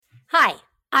Hi,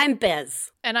 I'm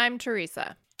Biz. And I'm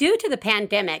Teresa. Due to the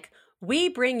pandemic, we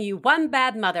bring you One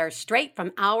Bad Mother straight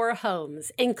from our homes,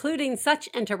 including such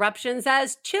interruptions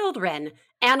as children,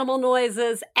 animal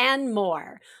noises, and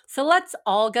more. So let's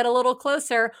all get a little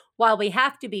closer while we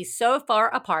have to be so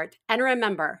far apart. And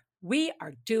remember, we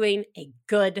are doing a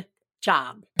good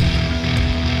job.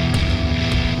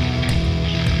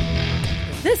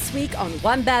 This week on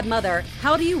One Bad Mother,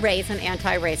 how do you raise an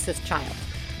anti-racist child?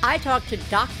 I talked to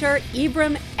Dr.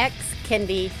 Ibram X.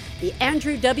 Kendi, the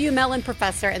Andrew W. Mellon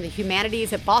Professor in the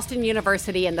Humanities at Boston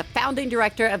University and the founding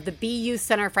director of the BU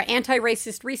Center for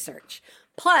Anti-Racist Research.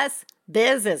 Plus,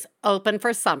 Biz is open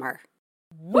for summer.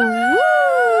 Woo!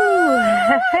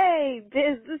 Hey,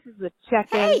 Biz, this is the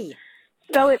check-in. Hey!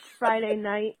 So it's Friday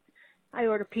night. I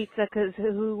order pizza because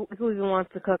who even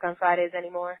wants to cook on Fridays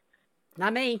anymore?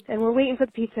 Not me. And we're waiting for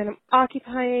the pizza, and I'm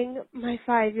occupying my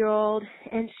 5-year-old,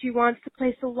 and she wants to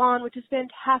play salon, which is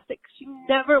fantastic. She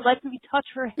never lets me touch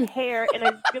her hair, and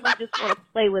I really just want to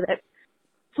play with it.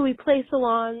 So we play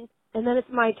salon, and then it's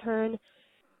my turn,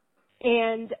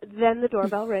 and then the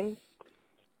doorbell rings.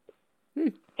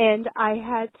 And I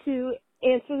had to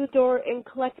answer the door and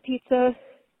collect pizza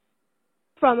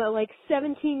from a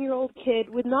 17-year-old kid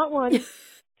with not one,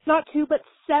 not two, but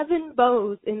 7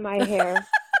 bows in my hair.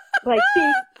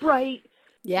 Big, bright,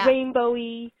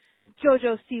 rainbowy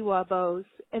JoJo Siwa bows.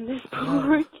 And this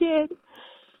poor kid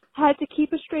had to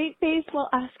keep a straight face while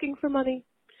asking for money.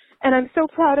 And I'm so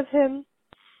proud of him.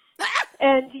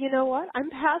 And you know what?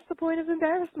 I'm past the point of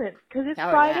embarrassment because it's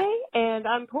Friday and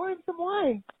I'm pouring some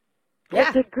wine. Yeah.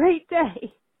 It's a great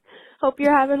day. Hope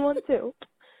you're having one too.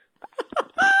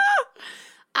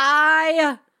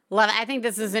 I love it. I think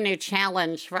this is a new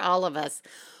challenge for all of us.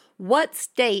 What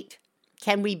state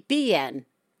can we be in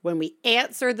when we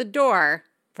answer the door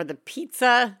for the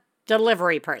pizza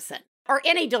delivery person or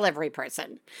any delivery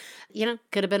person?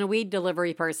 Could have been a weed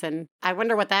delivery person. I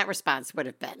wonder what that response would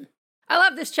have been. I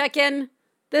love this check-in.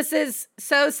 This is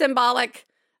so symbolic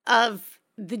of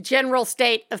the general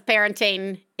state of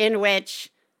parenting in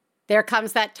which there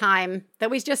comes that time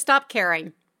that we just stop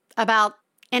caring about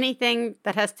anything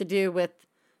that has to do with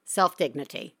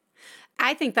self-dignity.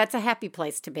 I think that's a happy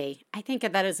place to be. I think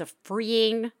that is a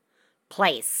freeing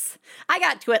place. I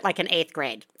got to it in 8th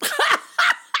grade.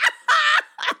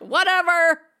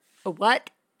 Whatever. If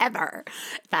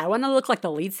I want to look like the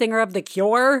lead singer of The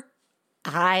Cure,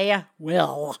 I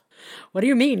will. What do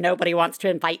you mean nobody wants to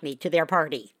invite me to their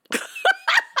party?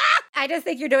 I just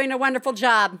think you're doing a wonderful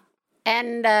job.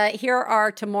 And here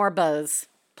are to more bows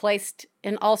placed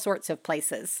in all sorts of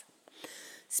places.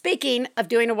 Speaking of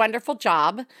doing a wonderful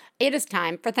job, it is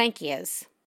time for thank yous.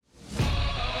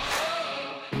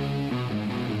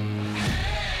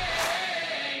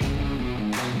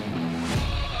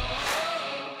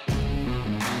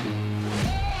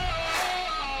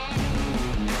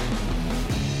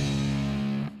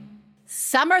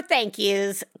 Summer thank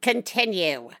yous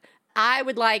continue. I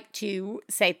would like to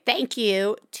say thank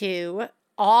you to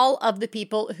all of the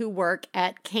people who work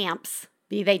at camps,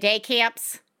 be they day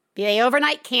camps, be they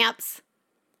overnight camps,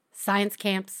 science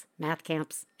camps, math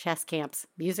camps, chess camps,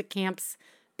 music camps,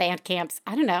 band camps.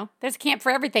 I don't know. There's a camp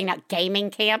for everything now.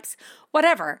 Gaming camps,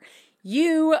 whatever.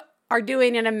 You are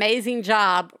doing an amazing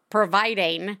job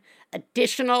providing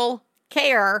additional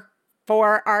care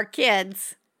for our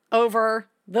kids over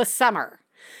the summer.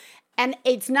 And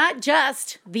it's not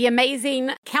just the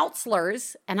amazing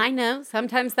counselors, and I know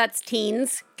sometimes that's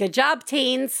teens. Good job,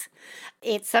 teens.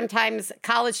 It's sometimes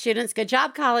college students. Good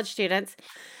job, college students.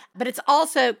 But it's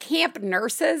also camp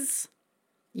nurses.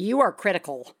 You are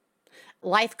critical.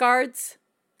 Lifeguards,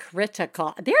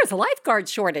 critical. There's a lifeguard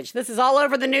shortage. This is all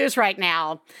over the news right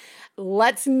now.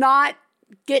 Let's not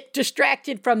get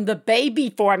distracted from the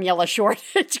baby formula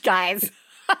shortage, guys.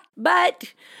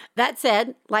 But that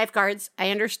said, lifeguards, I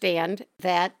understand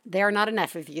that there are not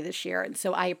enough of you this year. And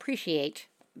so I appreciate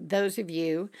those of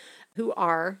you who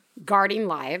are guarding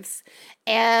lives,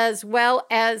 as well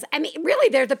as, really,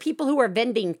 they're the people who are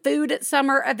vending food at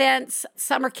summer events,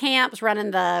 summer camps,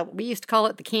 running we used to call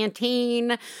it the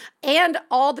canteen, and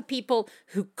all the people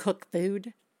who cook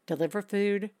food, deliver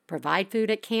food, provide food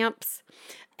at camps,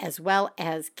 as well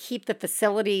as keep the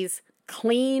facilities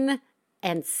clean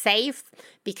and safe,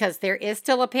 because there is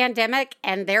still a pandemic,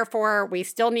 and therefore we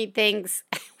still need things.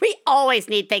 We always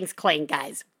need things clean,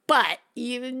 guys. But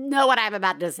you know what I'm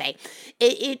about to say.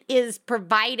 It is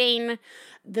providing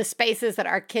the spaces that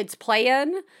our kids play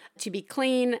in to be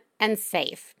clean and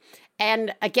safe.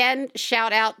 And again,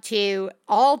 shout out to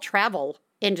all travel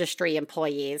industry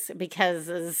employees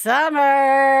because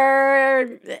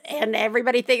summer and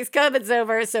everybody thinks COVID's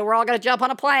over, so we're all going to jump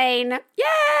on a plane.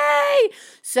 Yay!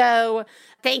 So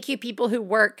thank you, people who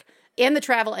work in the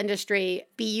travel industry,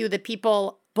 be you the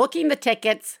people booking the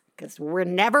tickets, because we're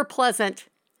never pleasant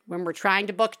when we're trying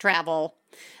to book travel,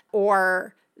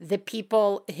 or the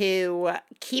people who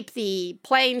keep the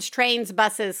planes, trains,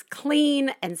 buses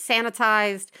clean and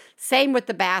sanitized. Same with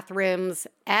the bathrooms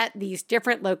at these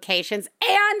different locations.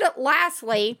 And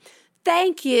lastly,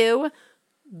 thank you,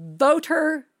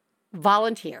 voter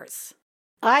volunteers.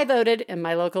 I voted in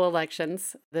my local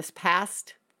elections this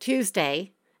past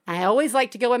Tuesday. I always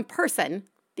like to go in person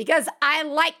because I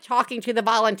like talking to the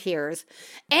volunteers.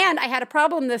 And I had a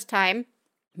problem this time.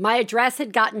 My address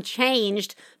had gotten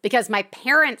changed because my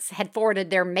parents had forwarded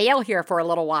their mail here for a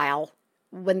little while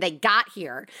when they got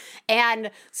here.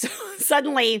 And so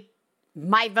suddenly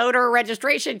my voter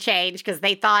registration changed because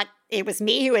they thought it was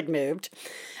me who had moved,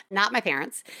 not my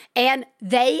parents. And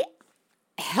they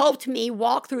helped me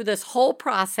walk through this whole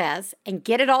process and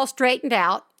get it all straightened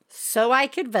out so I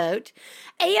could vote.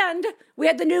 And we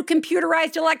had the new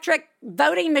computerized electric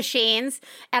voting machines,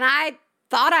 and I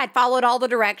thought I'd followed all the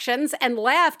directions and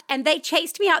left, and they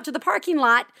chased me out to the parking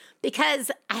lot because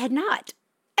I had not.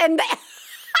 And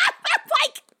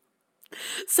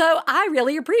so I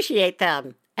really appreciate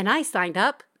them. And I signed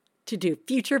up to do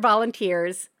future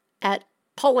volunteers at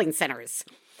polling centers.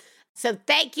 So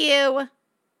thank you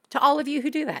to all of you who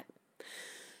do that.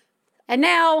 And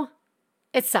now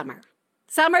it's summer.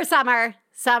 Summer, summer,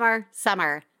 summer,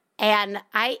 summer. And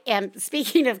I am,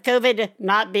 speaking of COVID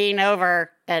not being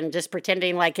over and just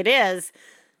pretending like it is,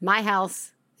 my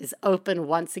house is open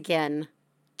once again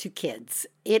to kids.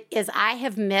 It is, I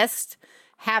have missed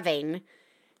having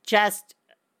just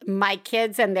my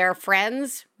kids and their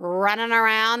friends running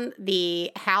around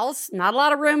the house. Not a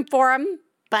lot of room for them,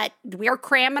 but we're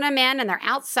cramming them in and they're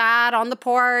outside on the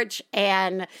porch.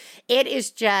 And it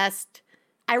is just,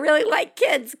 I really like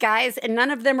kids, guys, and none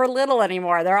of them are little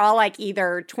anymore. They're all like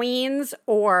either tweens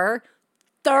or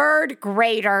third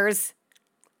graders.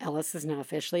 Ellis is now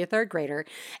officially a third grader.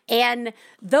 And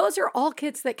those are all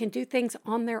kids that can do things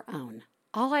on their own.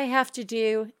 All I have to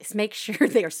do is make sure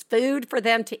there's food for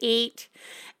them to eat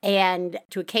and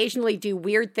to occasionally do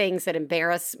weird things that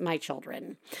embarrass my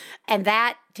children. And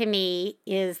that, to me,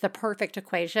 is the perfect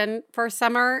equation for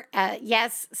summer.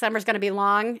 Yes, summer's going to be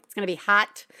long. It's going to be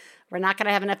hot. We're not going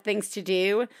to have enough things to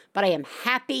do, but I am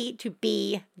happy to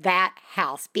be that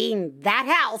house. Being that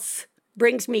house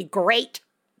brings me great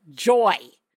joy.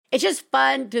 It's just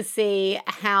fun to see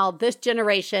how this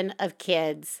generation of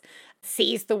kids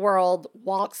sees the world,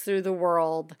 walks through the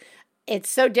world. It's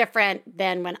so different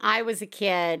than when I was a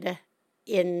kid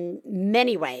in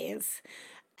many ways.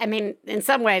 I mean, in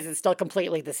some ways, it's still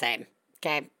completely the same,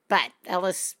 okay? But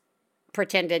Ellis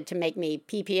pretended to make me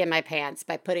pee-pee in my pants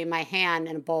by putting my hand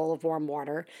in a bowl of warm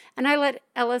water. And I let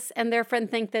Ellis and their friend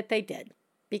think that they did.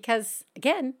 Because,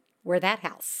 again, we're that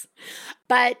house.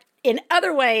 But in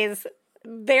other ways,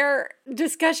 their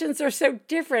discussions are so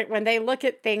different when they look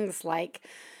at things like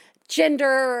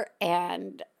gender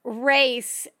and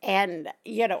race and,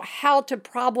 how to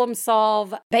problem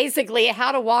solve, basically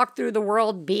how to walk through the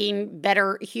world being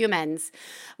better humans,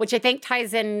 which I think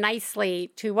ties in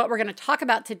nicely to what we're going to talk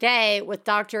about today with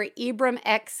Dr. Ibram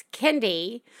X.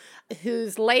 Kendi,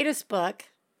 whose latest book,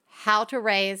 How to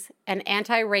Raise an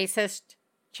Anti-Racist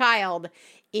Child,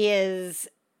 is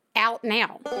out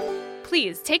now.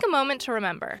 Please take a moment to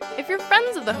remember, if you're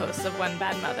friends of the hosts of One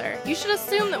Bad Mother, you should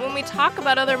assume that when we talk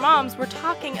about other moms, we're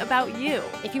talking about you.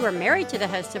 If you are married to the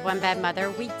host of One Bad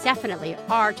Mother, we definitely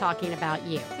are talking about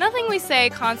you. Nothing we say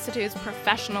constitutes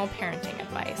professional parenting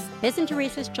advice. Biz and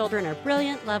Teresa's children are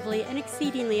brilliant, lovely, and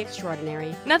exceedingly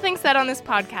extraordinary. Nothing said on this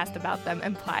podcast about them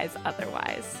implies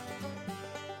otherwise.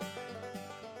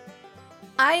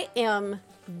 I am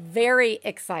very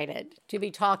excited to be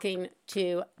talking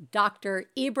to Dr.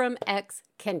 Ibram X.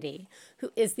 Kendi,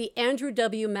 who is the Andrew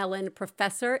W. Mellon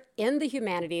Professor in the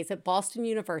Humanities at Boston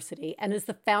University and is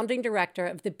the founding director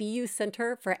of the BU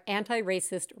Center for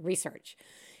Anti-Racist Research.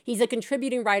 He's a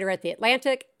contributing writer at The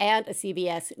Atlantic and a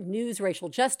CBS News racial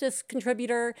justice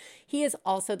contributor. He is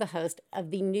also the host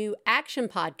of the new action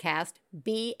podcast,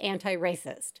 Be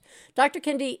Anti-Racist. Dr.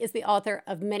 Kendi is the author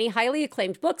of many highly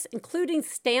acclaimed books, including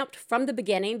Stamped from the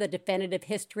Beginning, The Definitive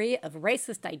History of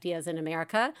Racist Ideas in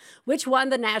America, which won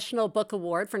the National Book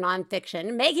Award for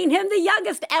Nonfiction, making him the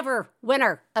youngest ever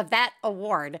winner of that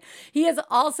award. He has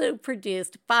also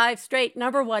produced 5 straight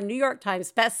 #1 New York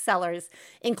Times bestsellers,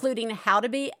 including How to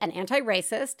Be an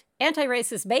Anti-Racist,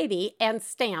 Anti-Racist Baby, and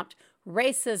Stamped,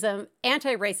 Racism,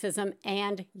 Anti-Racism,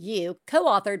 and You,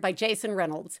 co-authored by Jason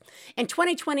Reynolds. In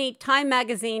 2020, Time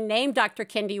magazine named Dr.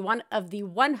 Kendi one of the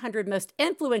 100 most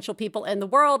influential people in the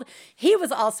world. He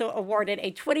was also awarded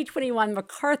a 2021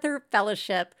 MacArthur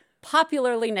Fellowship,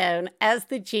 popularly known as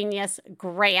the Genius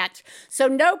Grant. So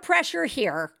no pressure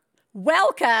here.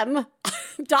 Welcome,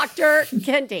 Dr.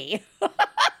 Kendi.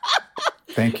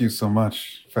 Thank you so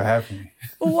much for having me.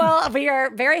 Well, we are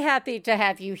very happy to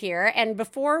have you here. And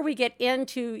before we get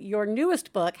into your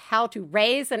newest book, How to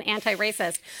Raise an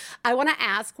Anti-Racist, I want to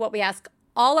ask what we ask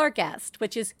all our guests,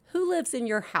 which is, who lives in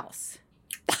your house?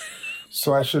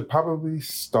 So I should probably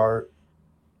start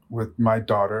with my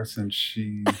daughter, since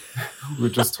we were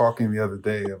just talking the other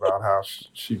day about how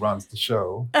she runs the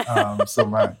show. So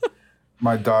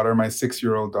my daughter, my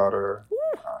 6-year-old daughter,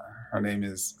 her name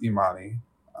is Imani.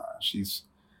 She's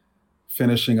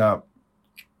finishing up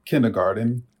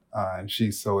kindergarten, and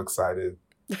she's so excited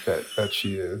that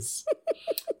she is.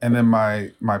 And then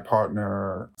my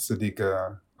partner,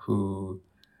 Sadiqa, who,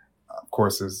 of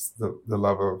course, is the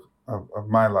love of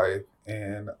my life.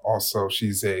 And also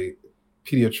she's a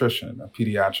pediatrician, a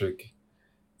pediatric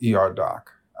ER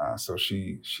doc. So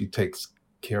she takes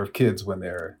care of kids when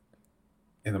they're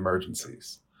in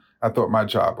emergencies. I thought my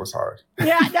job was hard.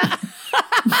 Yeah.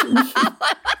 No.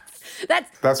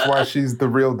 That's why she's the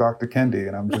real Dr. Kendi,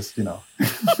 and I'm just,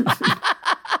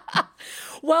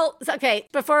 Well, okay,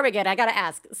 before we get, I got to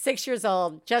ask, 6 years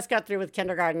old, just got through with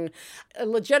kindergarten, a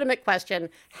legitimate question,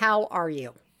 how are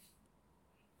you?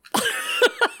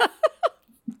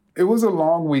 It was a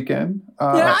long weekend.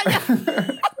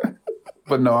 Yeah.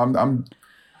 But no,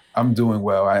 I'm doing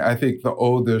well. I think the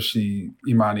older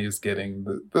Imani is getting,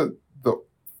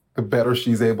 the better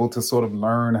she's able to sort of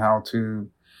learn how to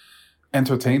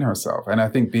entertain herself. And I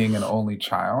think being an only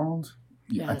child,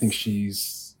 yes. I think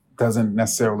doesn't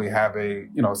necessarily have a,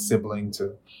 sibling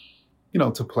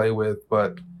to play with.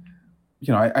 But,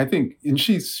 I think, and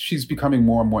she's becoming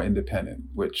more and more independent,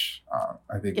 which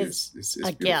I think is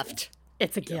a beautiful. gift.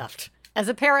 It's a gift. As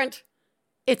a parent,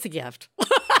 it's a gift.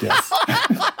 Yes.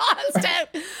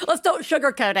 Let's don't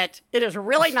sugarcoat it. It is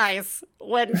really nice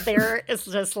when there is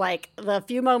just like the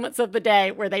few moments of the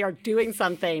day where they are doing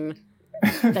something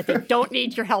that they don't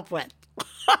need your help with.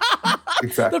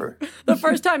 Exactly. The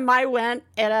first time I went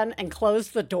in and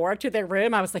closed the door to their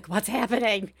room, I was like, what's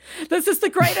happening? This is the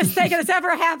greatest thing that has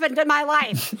ever happened in my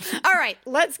life. All right,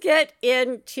 let's get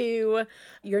into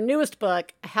your newest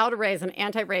book, How to Raise an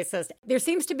Anti-Racist. There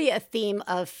seems to be a theme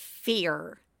of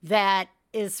fear that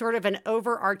is sort of an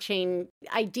overarching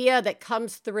idea that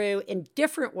comes through in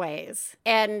different ways.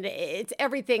 And it's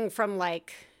everything from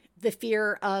like the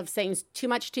fear of saying too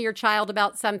much to your child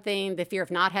about something, the fear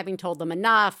of not having told them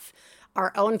enough,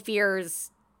 our own fears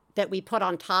that we put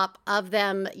on top of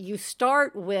them. You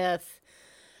start with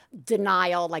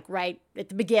denial, like right at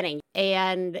the beginning,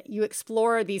 and you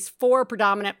explore these 4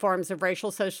 predominant forms of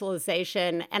racial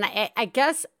socialization. And I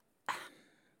guess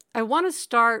I want to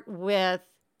start with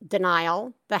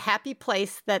denial, the happy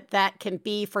place that can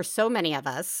be for so many of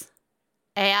us,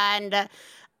 and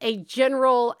a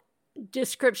general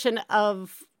description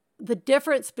of the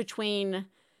difference between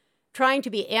trying to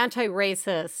be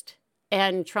anti-racist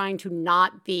and trying to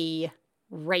not be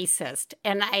racist.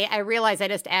 And I realize I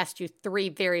just asked you 3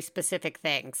 very specific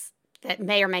things that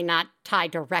may or may not tie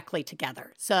directly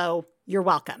together. So you're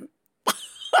welcome.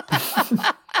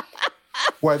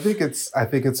 Well, I think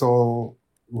it's all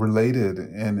related,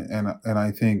 and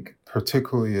I think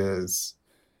particularly as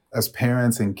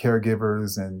parents and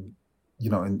caregivers and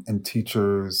and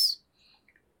teachers,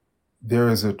 there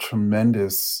is a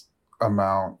tremendous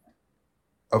amount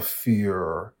of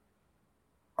fear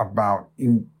about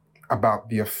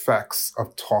the effects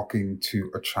of talking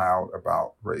to a child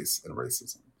about race and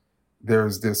racism.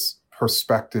 There's this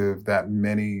perspective that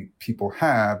many people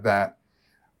have that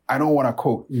I don't want to,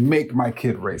 quote, make my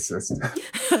kid racist,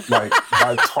 like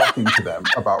by talking to them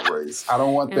about race. I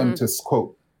don't want them to,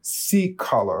 quote, see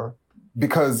color,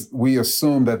 because we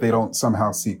assume that they don't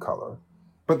somehow see color.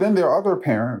 But then there are other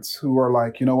parents who are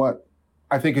like, you know what?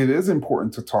 I think it is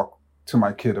important to talk to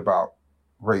my kid about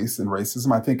race and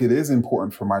racism. I think it is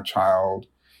important for my child,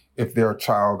 if they're a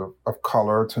child of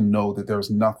color, to know that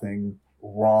there's nothing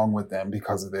wrong with them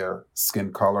because of their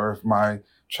skin color. If my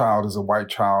child is a white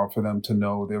child, for them to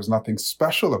know there's nothing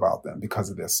special about them because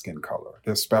of their skin color.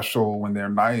 They're special when they're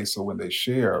nice or when they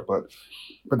share, but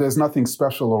there's nothing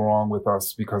special or wrong with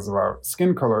us because of our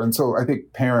skin color. And so I think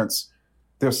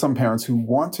there's some parents who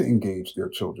want to engage their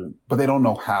children, but they don't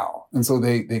know how. And so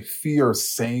they fear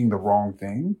saying the wrong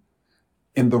thing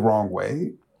in the wrong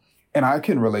way. And I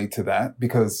can relate to that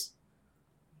because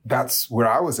that's where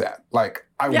I was at. Like,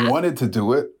 I wanted to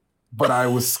do it, but I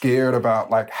was scared about,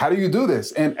 like, how do you do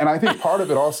this? And I think part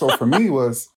of it also for me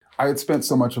was I had spent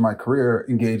so much of my career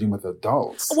engaging with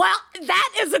adults. Well, that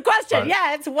is the question. Right.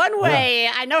 Yeah, it's one way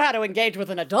I know how to engage with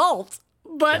an adult,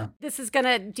 but this is going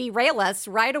to derail us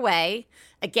right away.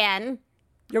 Again,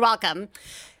 you're welcome.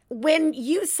 When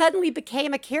you suddenly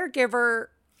became a caregiver,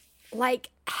 like,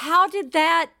 how did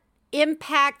that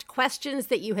impact questions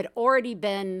that you had already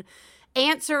been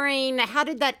answering? How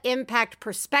did that impact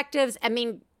perspectives? I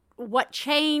mean, what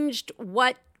changed?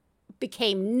 What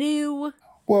became new?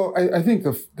 Well, I think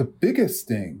the biggest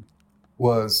thing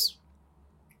was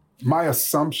my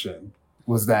assumption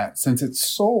was that since it's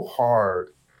so hard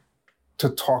to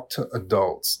talk to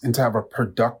adults and to have a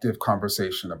productive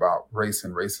conversation about race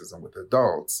and racism with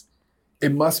adults,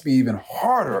 it must be even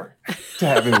harder to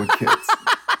have it with kids.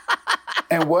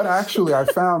 And what actually I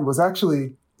found was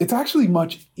it's actually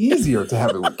much easier to have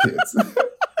it with kids.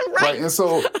 Right? And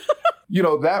so,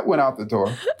 that went out the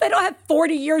door. They don't have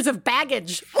 40 years of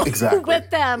baggage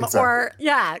with them or,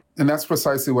 And that's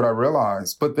precisely what I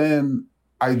realized. But then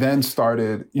I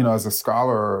started, as a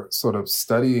scholar, sort of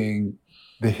studying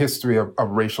the history of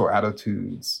racial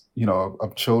attitudes,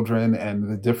 of children and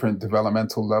the different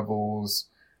developmental levels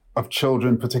of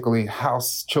children, particularly how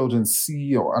children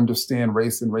see or understand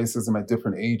race and racism at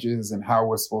different ages and how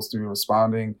we're supposed to be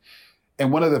responding.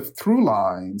 And one of the through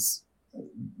lines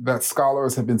that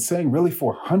scholars have been saying really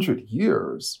for 100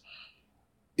 years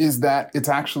is that it's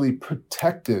actually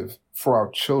protective for our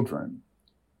children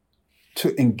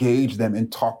to engage them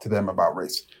and talk to them about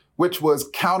race, which was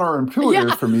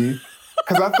counterintuitive for me.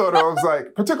 Because I thought, I was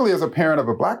like, particularly as a parent of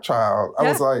a Black child, I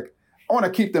was like, I want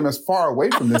to keep them as far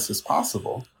away from this as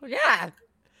possible. Yeah.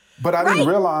 But I didn't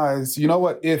realize, you know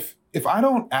what, if I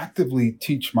don't actively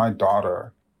teach my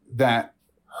daughter that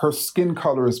her skin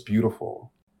color is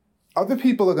beautiful, other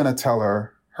people are going to tell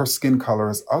her her skin color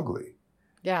is ugly.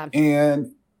 Yeah.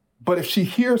 But if she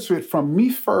hears it from me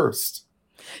first,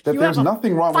 that there's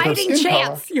nothing wrong with her skin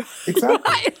color.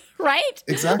 Exactly. Right?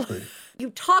 Exactly. You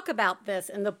talk about this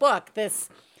in the book, this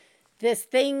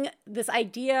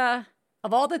idea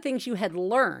of all the things you had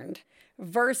learned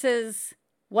versus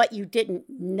what you didn't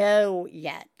know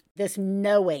yet, this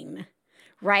knowing,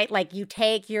 right? Like you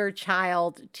take your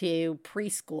child to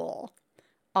preschool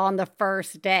on the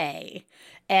first day,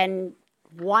 and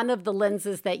one of the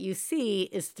lenses that you see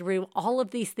is through all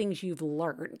of these things you've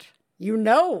learned.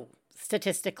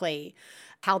 Statistically,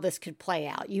 how this could play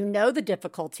out. The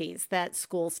difficulties that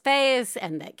schools face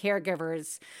and that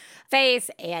caregivers face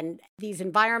and these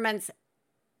environments.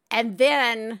 And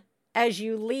then as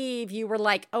you leave, you were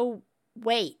like, oh,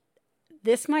 wait,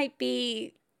 this might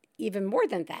be even more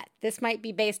than that. This might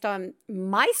be based on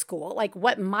my school, like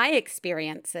what my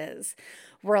experiences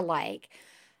were like.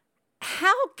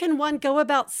 How can one go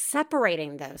about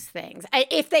separating those things,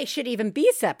 if they should even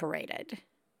be separated?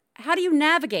 How do you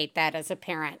navigate that as a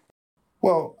parent?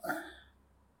 Well,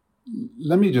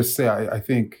 let me just say, I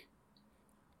think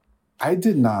I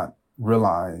did not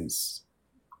realize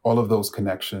all of those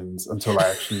connections until I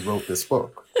actually wrote this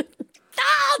book.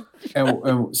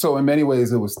 and so in many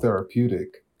ways, it was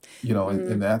therapeutic,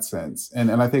 in that sense. And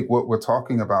I think what we're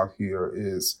talking about here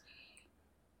is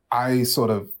I sort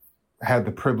of had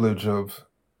the privilege of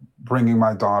bringing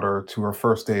my daughter to her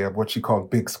first day of what she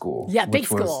called big school. Yeah, big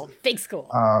school.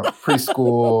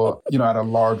 Preschool, at a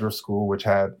larger school, which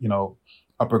had,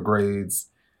 upper grades.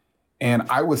 And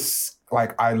I was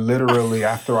like, I literally,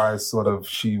 after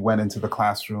she went into the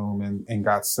classroom and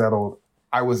got settled,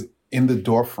 I was in the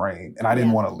door frame and I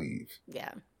didn't want to leave.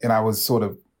 Yeah. And I was sort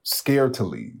of scared to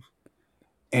leave.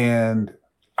 And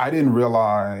I didn't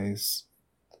realize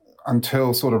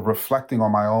until sort of reflecting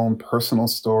on my own personal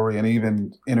story and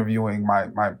even interviewing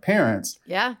my parents,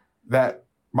 that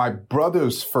my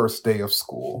brother's first day of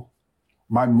school,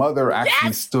 my mother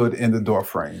actually stood in the door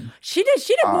frame. She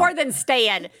did more than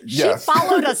stand. She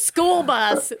followed a school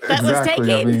bus that was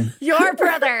taking your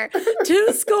brother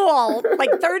to school,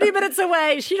 like 30 minutes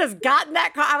away. She just got in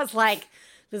that car. I was like,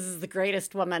 this is the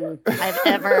greatest woman I've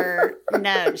ever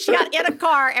known. She got in a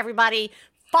car, everybody,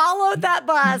 followed that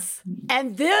bus,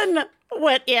 and then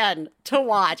went in to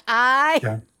watch.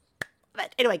 But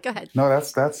anyway, go ahead. No,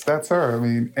 that's her. I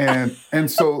mean, and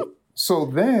so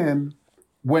then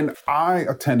when I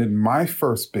attended my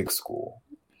first big school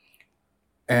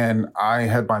and I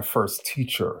had my first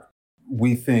teacher,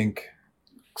 we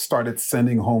started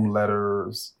sending home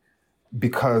letters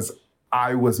because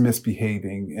I was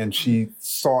misbehaving, and she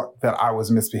thought that I was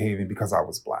misbehaving because I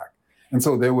was Black. And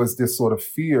so there was this sort of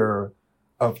fear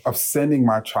of sending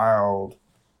my child,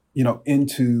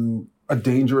 into a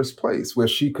dangerous place where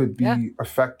she could be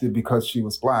affected because she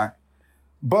was Black.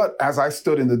 But as I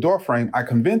stood in the doorframe, I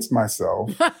convinced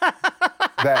myself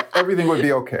that everything would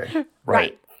be okay.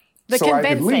 Right. The so convincing.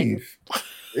 I could leave.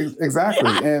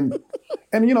 Exactly. And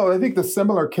I think the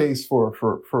similar case for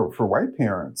white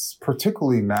parents,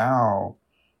 particularly now,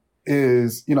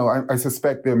 is, I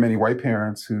suspect there are many white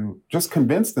parents who just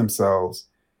convince themselves,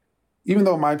 even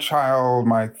though my child,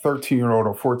 my 13-year-old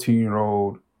or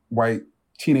 14-year-old white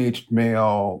teenage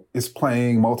male is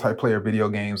playing multiplayer video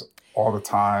games all the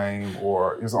time,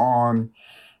 or is on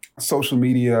social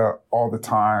media all the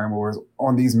time, or is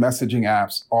on these messaging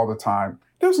apps all the time,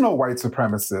 there's no white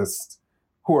supremacists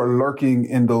who are lurking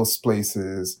in those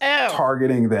places,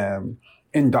 targeting them,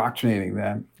 indoctrinating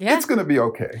them. Yeah. It's going to be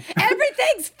okay.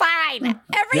 Everything's fine.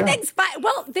 Everything's fine.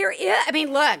 Well, there is,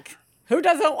 look, who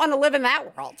doesn't want to live in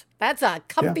that world? That's a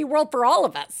comfy world for all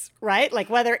of us, right? Like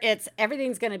whether it's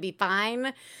everything's going to be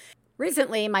fine.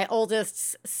 Recently, my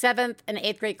oldest's 7th and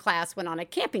 8th grade class went on a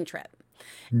camping trip.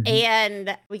 Mm-hmm.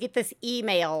 And we get this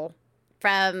email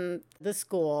from the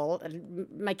school.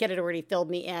 My kid had already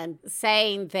filled me in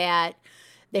saying that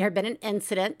there had been an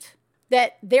incident,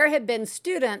 that there had been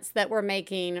students that were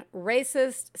making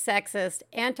racist, sexist,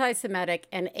 anti-Semitic,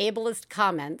 and ableist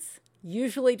comments,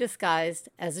 usually disguised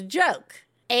as a joke.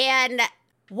 And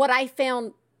what I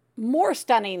found more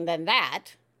stunning than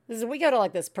that is we go to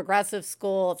like this progressive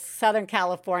school, it's Southern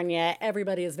California.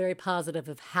 Everybody is very positive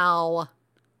of how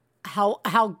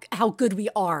good we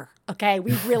are. Okay,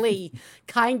 we've really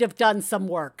kind of done some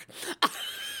work.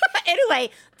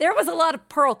 Anyway, there was a lot of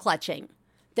pearl clutching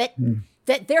that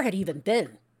there had even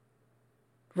been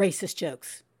racist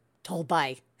jokes told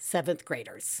by 7th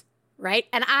graders, right?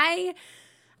 And I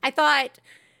thought,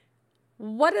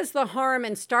 what is the harm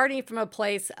in starting from a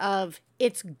place of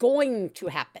it's going to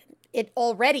happen? It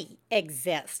already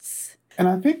exists. And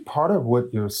I think part of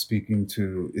what you're speaking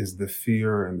to is the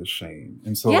fear and the shame.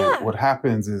 And so what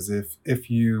happens is if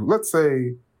you, let's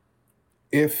say,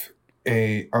 if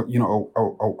a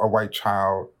white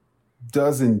child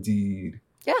does indeed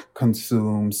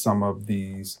consume some of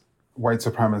these white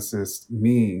supremacist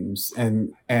memes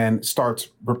and starts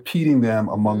repeating them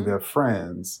among their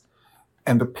friends,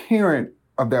 and the parent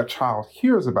of that child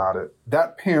hears about it,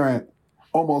 that parent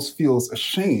almost feels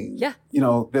ashamed. Yeah.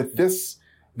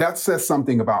 That says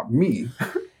something about me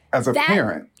as a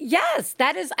parent. Yes,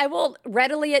 that is, I will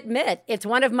readily admit, it's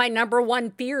one of my number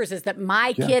one fears is that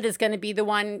my kid is going to be the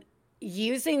one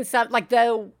using something, like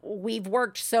though we've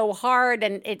worked so hard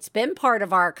and it's been part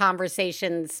of our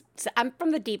conversations. So I'm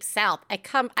from the Deep South.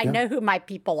 I know who my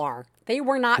people are. They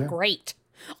were not great.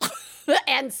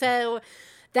 And so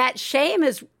that shame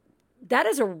is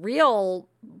a real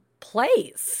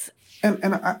place.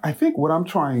 And I think what I'm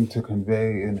trying to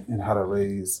convey in How to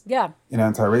Raise an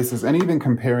Anti-Racist, and even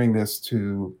comparing this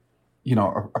to,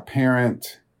 a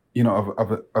parent,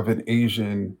 of an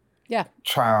Asian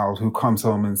child who comes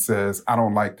home and says, I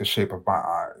don't like the shape of my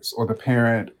eyes, or the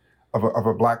parent of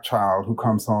a Black child who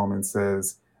comes home and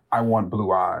says, I want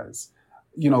blue eyes.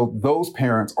 Those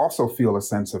parents also feel a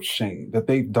sense of shame that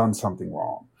they've done something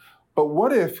wrong. But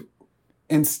what if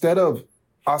instead of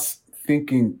us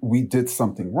thinking we did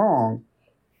something wrong,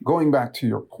 going back to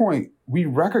your point, we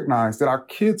recognize that our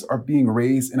kids are being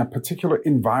raised in a particular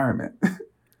environment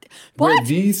where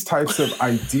these types of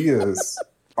ideas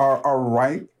are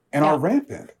ripe and are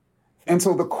rampant. And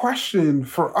so the question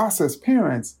for us as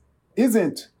parents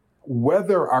isn't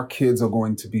whether our kids are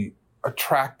going to be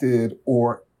attracted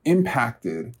or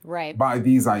impacted by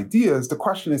these ideas. The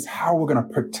question is how we're going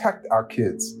to protect our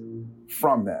kids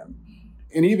from them.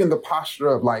 And even the posture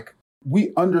of like,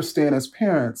 we understand as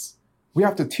parents, we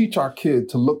have to teach our kid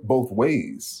to look both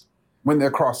ways when they're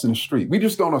crossing the street. We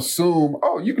just don't assume,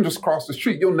 you can just cross the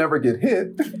street, you'll never get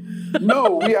hit.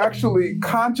 No, we actually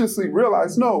consciously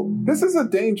realize, no, this is a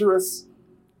dangerous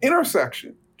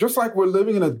intersection, just like we're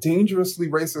living in a dangerously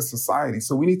racist society.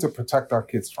 So we need to protect our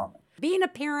kids from it. Being a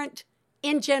parent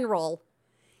in general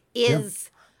is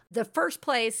the first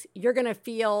place you're going to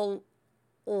feel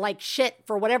like shit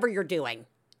for whatever you're doing.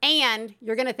 And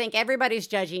you're going to think everybody's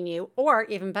judging you, or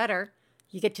even better,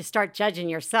 you get to start judging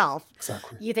yourself.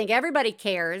 Exactly. You think everybody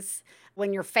cares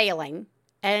when you're failing,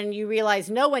 and you realize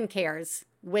no one cares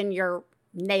when you're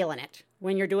nailing it,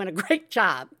 when you're doing a great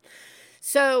job.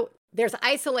 So there's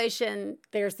isolation.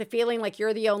 There's the feeling like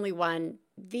you're the only one.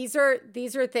 These are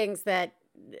things that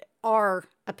are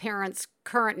a parent's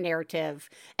current narrative,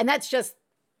 and that's just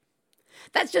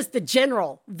the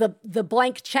general, the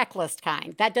blank checklist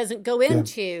kind. That doesn't go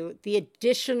into the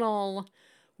additional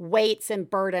weights and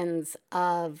burdens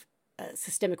of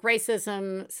systemic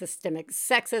racism, systemic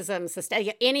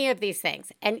sexism, any of these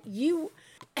things. And you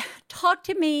talk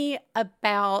to me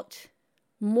about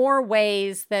more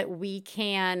ways that we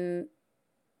can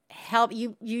help.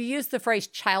 You use the phrase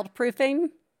childproofing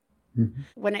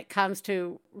when it comes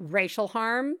to racial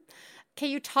harm. Can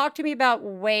you talk to me about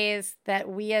ways that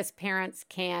we as parents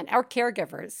can, our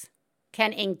caregivers,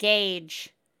 can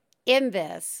engage in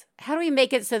this? How do we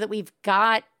make it so that we've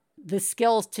got the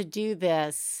skills to do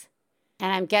this?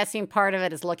 And I'm guessing part of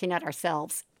it is looking at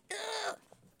ourselves.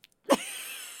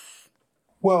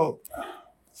 Well,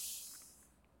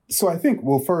 so I think,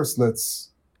 well, first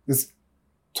let's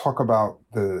talk about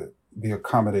the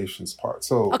accommodations part.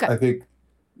 So Okay. I think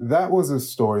that was a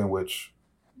story in which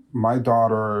my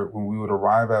daughter, when we would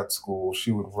arrive at school,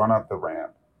 she would run up the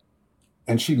ramp,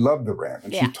 and she loved the ramp,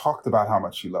 and Yeah. she talked about how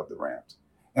much she loved the ramp.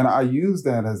 And I use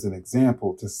that as an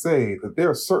example to say that there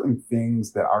are certain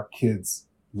things that our kids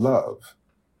love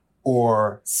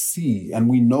or see, and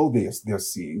we know they're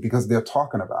seeing because they're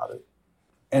talking about it.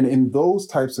 And in those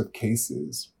types of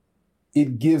cases,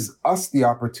 it gives us the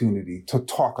opportunity to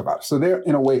talk about it. So they're,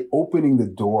 in a way, opening the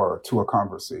door to a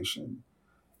conversation.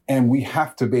 And we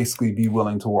have to basically be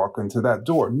willing to walk into that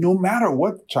door, no matter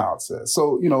what the child says.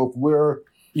 So,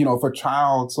 if a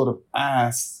child sort of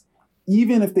asks,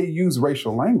 even if they use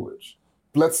racial language,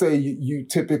 let's say you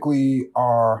typically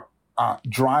are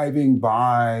driving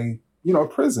by, a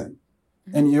prison,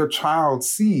 and your child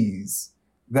sees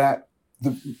that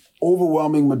the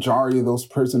overwhelming majority of those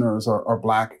prisoners are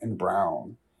Black and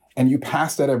brown, and you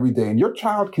pass that every day, and your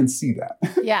child can see that.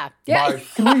 Yeah. By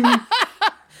 3,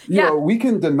 we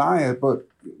can deny it, but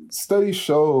studies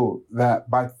show that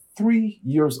by 3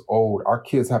 years old, our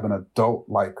kids have an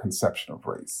adult-like conception of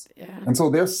race. Yeah. And so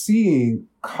they're seeing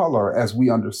color as we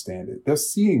understand it. They're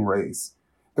seeing race.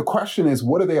 The question is,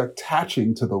 what are they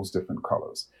attaching to those different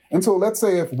colors? And so let's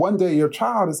say if one day your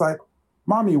child is like,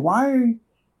 Mommy, why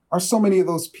are so many of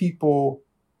those people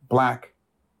Black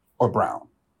or brown?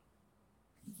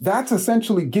 That's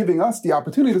essentially giving us the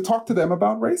opportunity to talk to them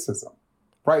about racism,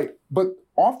 right? But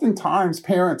oftentimes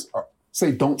parents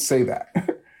say, don't say that,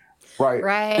 right?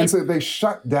 Right. And so they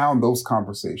shut down those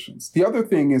conversations. The other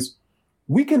thing is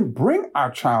we can bring our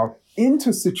child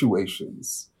into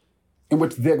situations in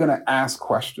which they're going to ask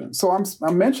questions. So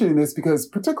I'm mentioning this because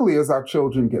particularly as our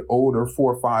children get older,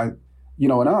 4 or 5,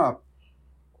 and up,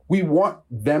 we want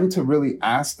them to really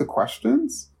ask the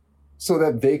questions so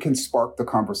that they can spark the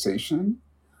conversation.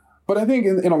 But I think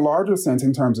in a larger sense,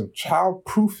 in terms of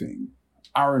child-proofing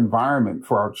our environment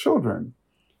for our children,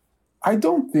 I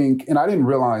don't think, and I didn't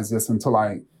realize this until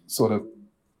I sort of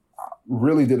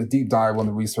really did a deep dive on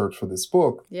the research for this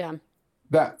book,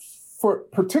 that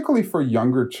particularly for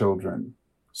younger children,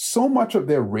 so much of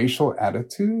their racial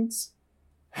attitudes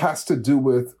has to do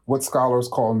with what scholars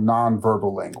call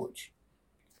nonverbal language.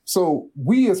 So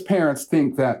we as parents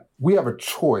think that we have a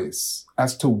choice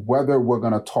as to whether we're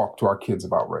going to talk to our kids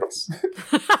about race.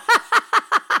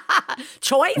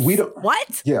 Choice? We don't.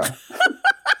 What? Yeah.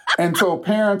 And so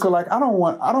parents are like, I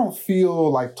don't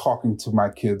feel like talking to my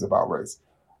kids about race.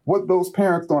 What those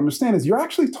parents don't understand is you're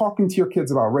actually talking to your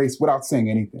kids about race without saying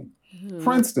anything.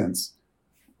 For instance,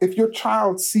 if your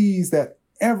child sees that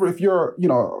if you're,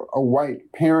 a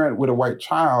white parent with a white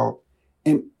child,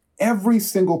 and every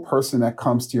single person that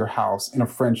comes to your house in a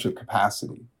friendship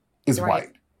capacity is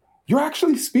white, you're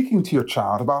actually speaking to your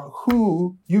child about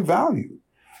who you value.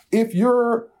 If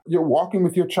you're walking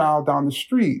with your child down the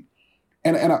street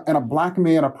and a Black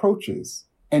man approaches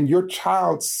and your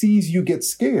child sees you get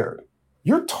scared,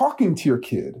 you're talking to your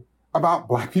kid about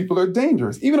Black people are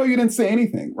dangerous, even though you didn't say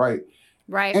anything, right?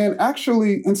 Right.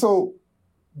 And so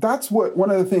that's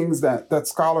one of the things that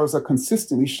scholars are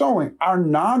consistently showing. Our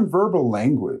nonverbal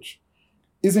language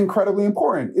is incredibly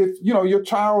important. If, your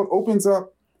child opens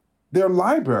up their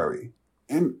library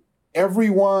and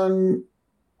everyone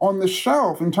on the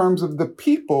shelf in terms of the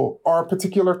people are a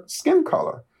particular skin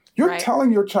color, you're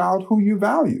telling your child who you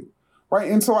value,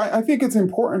 right? And so I think it's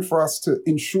important for us to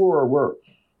ensure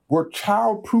we're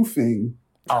child-proofing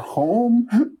our home,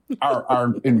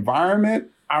 our environment,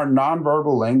 our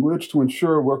nonverbal language to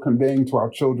ensure we're conveying to our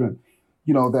children,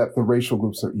 that the racial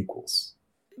groups are equals.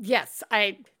 Yes,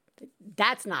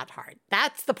 that's not hard.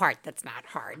 That's the part that's not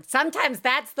hard. Sometimes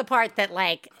that's the part that,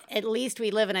 at least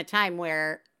we live in a time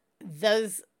where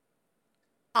those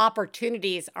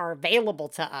opportunities are available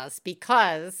to us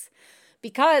because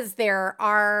there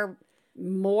are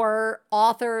more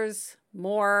authors,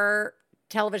 more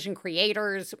television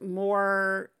creators,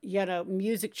 more,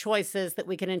 music choices that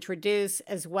we can introduce,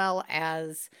 as well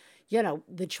as,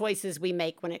 the choices we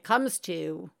make when it comes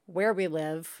to where we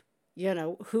live,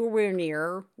 who we're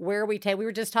near, where we take. We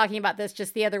were just talking about this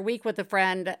just the other week with a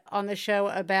friend on the show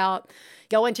about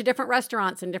going to different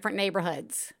restaurants in different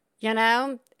neighborhoods.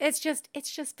 It's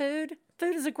just food.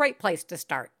 Food is a great place to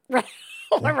start, right?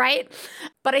 Right?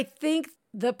 But I think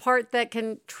the part that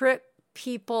can trip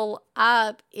people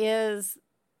up is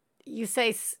you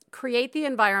say create the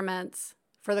environments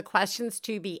for the questions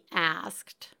to be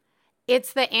asked.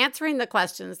 It's the answering the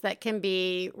questions that can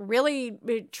be really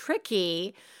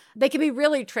tricky. They can be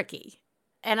really tricky.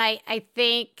 And I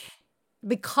think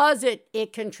because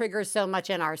it can trigger so much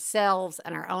in ourselves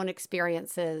and our own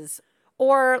experiences,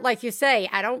 or like you say,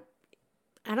 I don't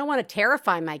want to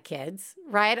terrify my kids,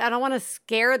 right? I don't want to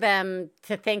scare them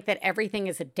to think that everything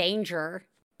is a danger.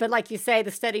 But like you say,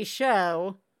 the studies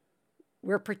show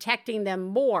we're protecting them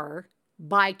more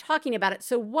by talking about it.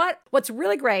 So what's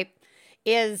really great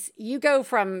is you go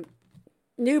from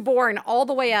newborn all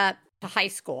the way up to high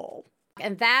school.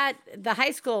 And the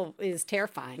high school is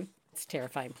terrifying. It's a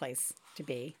terrifying place to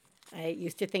be. I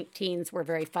used to think teens were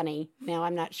very funny. Now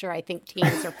I'm not sure I think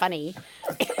teens are funny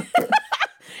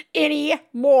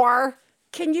anymore.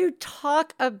 Can you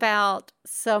talk about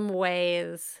some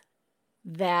ways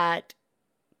that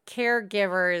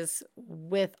caregivers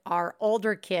with our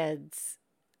older kids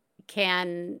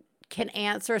can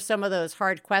answer some of those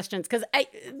hard questions? Because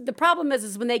the problem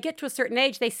is when they get to a certain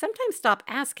age, they sometimes stop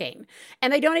asking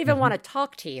and they don't even want to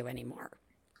talk to you anymore.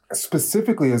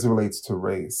 Specifically as it relates to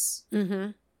race,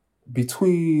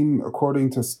 according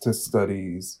to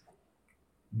studies,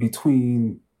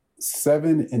 between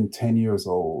 7 and 10 years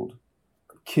old,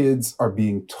 kids are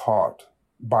being taught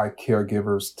by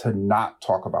caregivers to not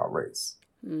talk about race.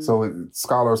 So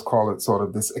scholars call it sort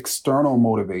of this external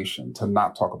motivation to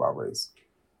not talk about race.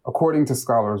 According to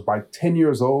scholars, by 10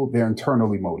 years old, they're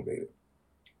internally motivated.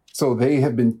 So they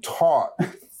have been taught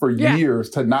for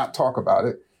years to not talk about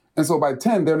it. And so by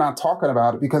 10, they're not talking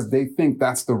about it because they think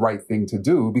that's the right thing to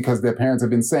do because their parents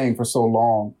have been saying for so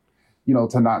long,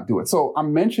 to not do it. So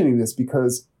I'm mentioning this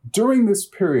because during this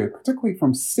period, particularly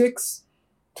from 6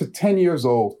 to 10 years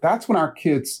old, that's when our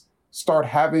kids start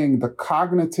having the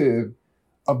cognitive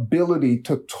ability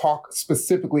to talk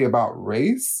specifically about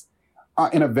race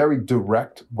in a very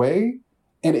direct way.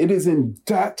 And it is in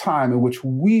that time in which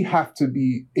we have to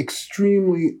be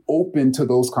extremely open to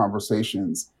those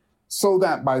conversations so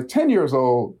that by 10 years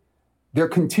old, they're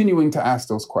continuing to ask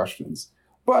those questions.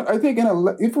 But I think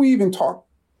if we even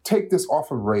take this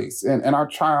off of race and our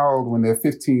child, when they're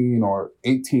 15 or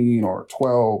 18 or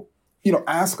 12,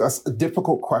 ask us a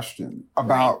difficult question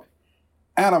about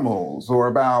animals or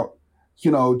about,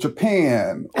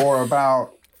 Japan or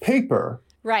about paper.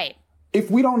 Right. If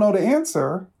we don't know the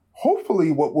answer,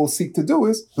 hopefully what we'll seek to do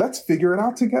is let's figure it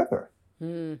out together.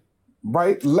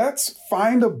 Right? Let's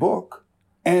find a book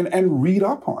and read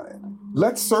up on it.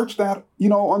 Let's search that,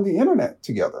 on the internet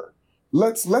together.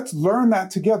 Let's learn that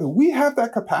together. We have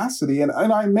that capacity. And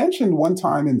I mentioned one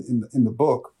time in the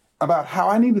book about how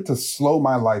I needed to slow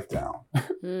my life down.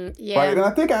 Right? And I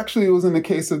think actually it was in the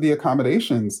case of the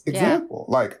accommodations example.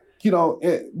 Like,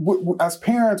 as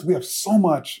parents, we have so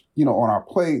much, on our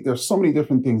plate. There's so many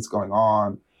different things going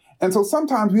on. And so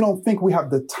sometimes we don't think we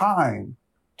have the time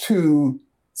to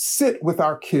sit with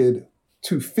our kid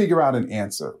to figure out an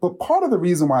answer. But part of the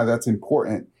reason why that's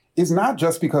important is not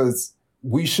just because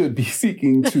we should be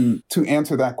seeking to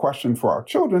answer that question for our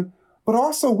children, but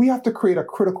also we have to create a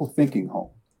critical thinking home.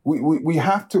 We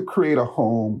have to create a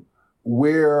home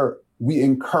where we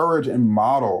encourage and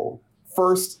model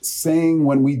first saying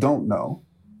when we don't know,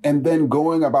 and then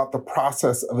going about the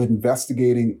process of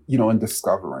investigating, and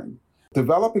discovering.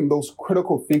 Developing those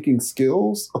critical thinking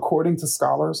skills, according to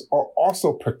scholars, are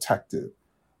also protective,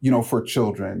 for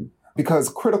children, because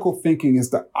critical thinking is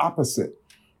the opposite,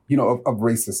 of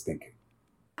racist thinking.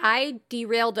 I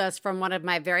derailed us from one of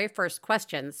my very first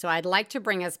questions, so I'd like to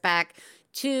bring us back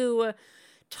to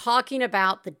talking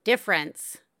about the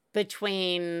difference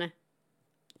between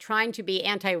trying to be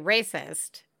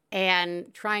anti-racist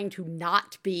and trying to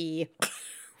not be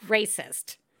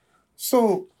racist.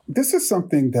 So this is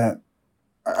something that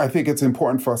I think it's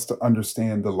important for us to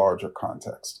understand the larger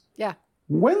context. Yeah.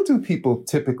 When do people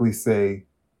typically say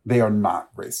they are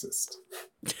not racist?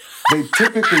 They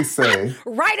typically say...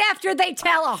 right after they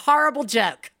tell a horrible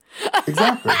joke.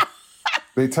 Exactly.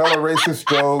 They tell a racist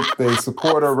joke, they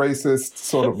support a racist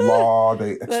sort of law,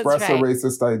 they express a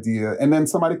racist idea, and then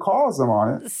somebody calls them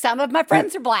on it. Some of my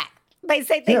friends are black. They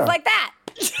say things like that.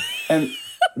 And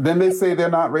then they say they're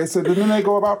not racist, and then they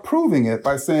go about proving it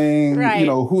by saying,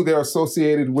 who they're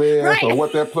associated with or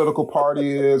what their political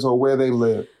party is or where they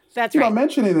live. That's right. I'm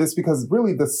mentioning this because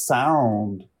really the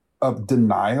sound of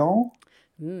denial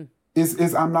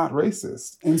is I'm not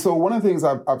racist. And so one of the things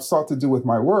I've sought to do with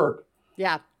my work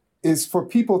is for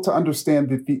people to understand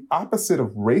that the opposite of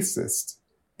racist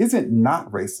isn't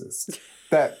not racist.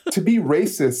 That to be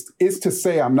racist is to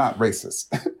say I'm not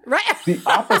racist. Right. The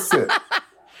opposite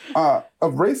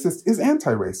of racist is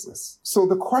anti-racist. So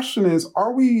the question is,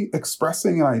 are we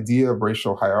expressing an idea of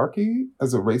racial hierarchy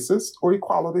as a racist or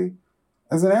equality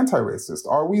as an anti-racist?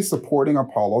 Are we supporting a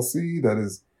policy that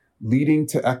is leading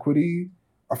to equity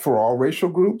for all racial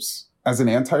groups as an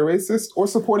anti-racist, or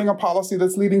supporting a policy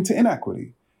that's leading to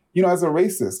inequity, as a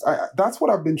racist? That's what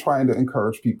I've been trying to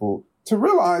encourage people to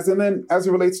realize. And then as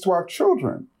it relates to our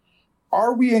children,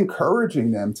 are we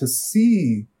encouraging them to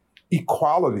see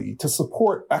equality, to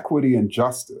support equity and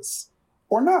justice,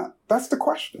 or not? That's the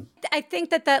question. I think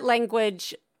that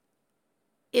language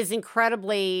is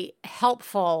incredibly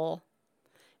helpful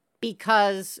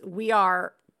because we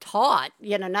are taught,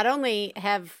 not only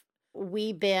have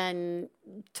we been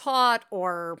taught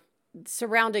or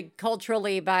surrounded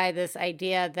culturally by this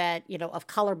idea that, of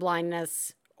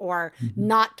colorblindness or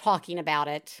not talking about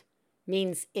it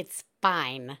means it's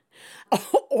fine,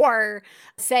 or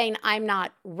saying I'm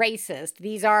not racist.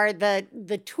 These are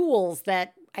the tools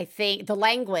that I think, the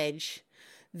language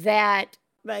that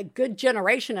a good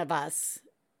generation of us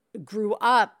grew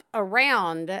up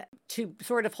around to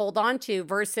sort of hold on to,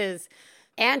 versus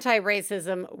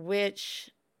anti-racism, which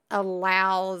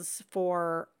allows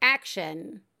for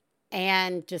action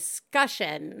and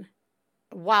discussion,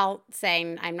 while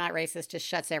saying I'm not racist just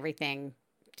shuts everything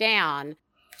down.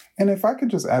 And if I could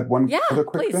just add one other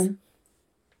quick please. thing.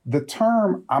 The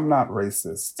term I'm not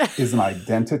racist is an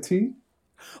identity.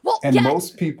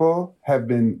 Most people have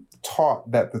been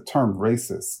taught that the term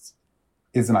racist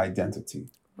is an identity.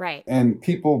 Right. And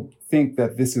people think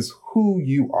that this is who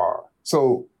you are.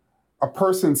 So a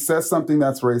person says something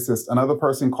that's racist, another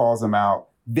person calls them out.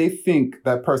 They think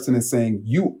that person is saying,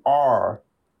 you are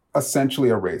essentially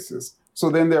a racist.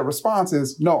 So then their response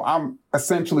is, no, I'm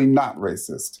essentially not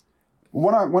racist.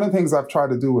 One of the things I've tried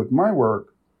to do with my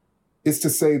work is to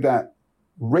say that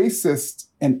racist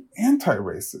and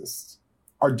anti-racist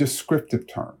are descriptive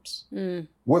terms.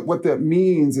 What that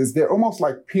means is they're almost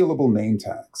like peelable name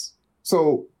tags.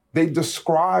 So they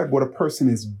describe what a person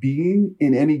is being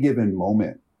in any given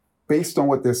moment based on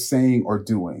what they're saying or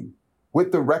doing,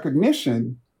 with the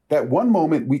recognition that one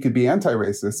moment we could be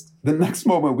anti-racist, the next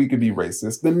moment we could be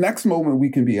racist, the next moment we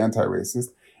can be anti-racist.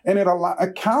 And it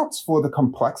accounts for the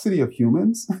complexity of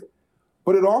humans,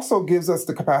 but it also gives us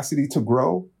the capacity to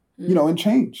grow, and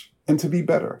change and to be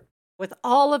better. With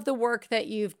all of the work that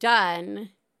you've done,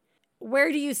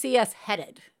 where do you see us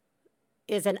headed?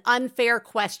 Is an unfair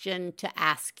question to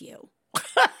ask you.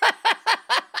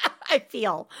 I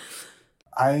feel.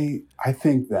 I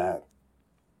think that,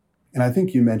 and I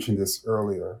think you mentioned this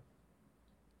earlier,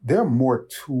 there are more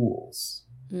tools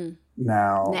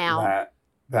now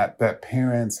that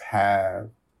parents have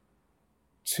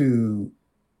to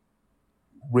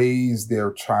raise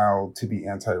their child to be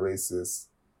anti-racist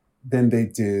than they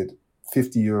did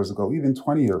 50 years ago, even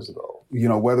 20 years ago.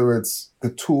 Whether it's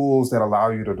the tools that allow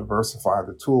you to diversify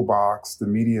the toolbox, the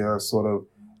media,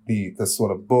 the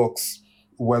sort of books,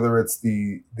 whether it's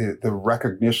the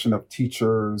recognition of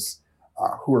teachers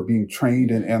who are being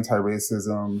trained in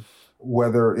anti-racism,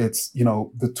 whether it's,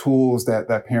 the tools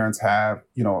that parents have,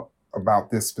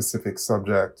 about this specific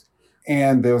subject.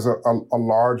 And there's a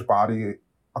large body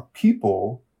of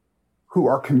people who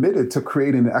are committed to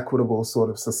creating an equitable sort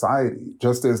of society,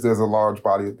 just as there's a large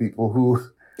body of people who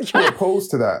are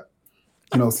opposed to that,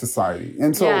 society.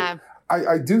 And so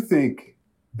I do think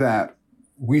that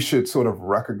we should sort of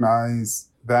recognize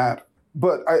that.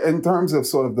 But in terms of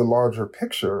sort of the larger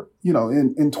picture,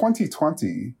 in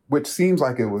 2020, which seems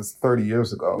like it was 30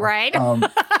 years ago. Right.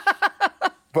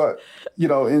 But,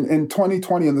 in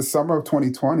 2020, in the summer of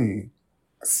 2020,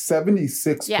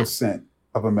 76%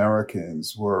 of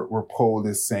Americans were polled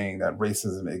as saying that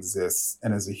racism exists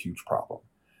and is a huge problem.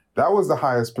 That was the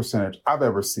highest percentage I've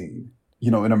ever seen,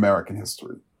 in American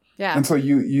history. Yeah. And so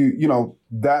you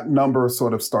that number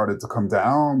sort of started to come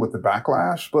down with the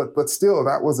backlash, but still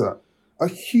that was a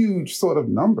huge sort of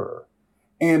number.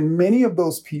 And many of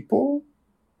those people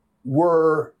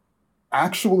were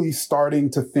actually starting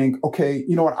to think, okay,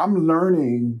 you know what, I'm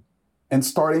learning and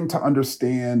starting to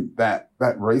understand that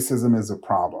racism is a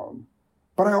problem.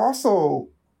 But I also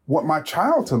want my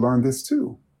child to learn this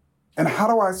too. And how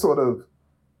do I sort of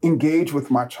engage with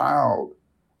my child,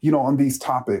 on these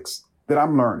topics that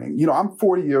I'm learning? I'm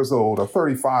 40 years old or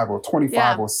 35 or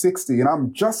 25 or 60, and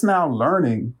I'm just now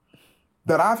learning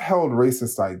that I've held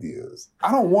racist ideas.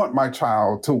 I don't want my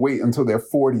child to wait until they're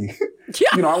 40.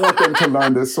 I want them to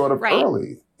learn this sort of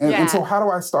early. And so how do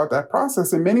I start that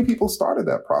process? And many people started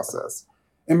that process.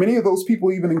 And many of those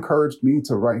people even encouraged me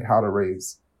to write How to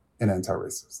Raise an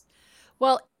Anti-Racist.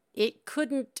 Well, it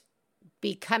couldn't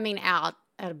be coming out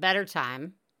at a better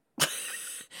time.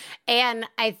 And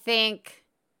I think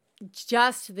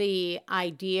just the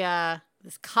idea,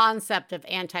 this concept of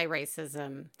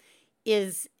anti-racism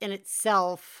is in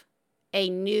itself a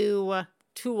new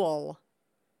tool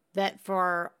that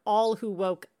for all who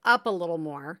woke up a little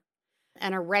more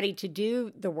and are ready to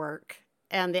do the work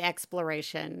and the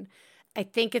exploration, I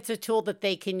think it's a tool that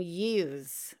they can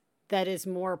use that is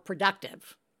more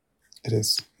productive. It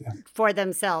is, yeah. For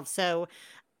themselves. So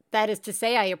that is to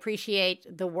say, I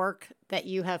appreciate the work that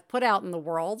you have put out in the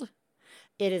world.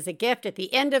 It is a gift. At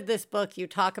the end of this book, you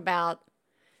talk about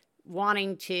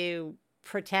wanting to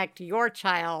protect your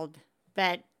child,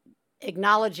 but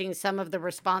acknowledging some of the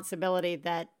responsibility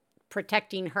that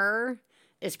protecting her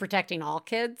is protecting all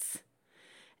kids.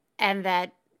 And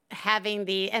that having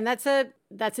and that's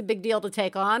a big deal to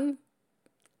take on.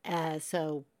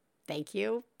 So thank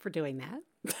you for doing that.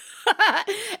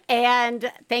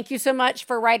 And thank you so much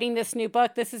for writing this new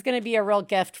book. This is going to be a real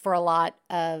gift for a lot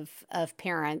of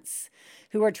parents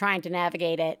who are trying to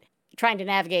navigate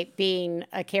being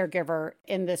a caregiver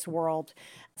in this world.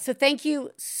 So thank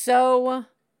you so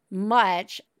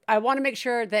much. I want to make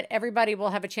sure that everybody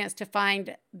will have a chance to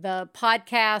find the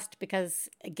podcast because,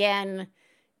 again,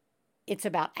 it's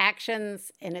about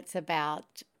actions and it's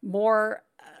about more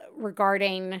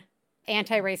regarding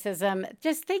anti-racism.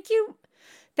 Just thank you.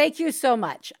 Thank you so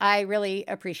much. I really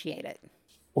appreciate it.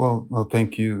 Well,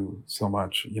 thank you so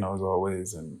much, as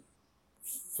always, and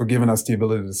for giving us the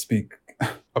ability to speak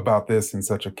about this in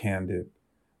such a candid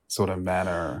sort of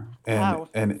manner. And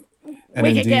we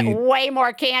indeed, can get way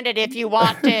more candid if you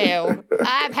want to.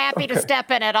 I'm happy to step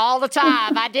in it all the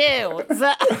time. I do.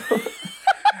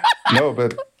 No,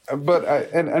 but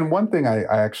one thing I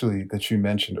actually that you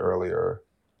mentioned earlier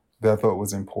that I thought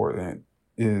was important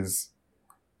is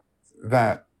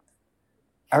that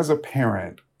as a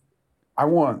parent, I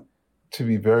want to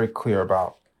be very clear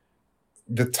about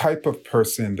the type of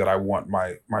person that I want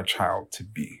my child to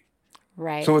be.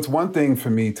 Right. So it's one thing for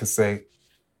me to say,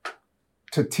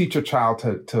 to teach a child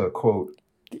to quote,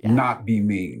 not be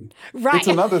mean. Right. It's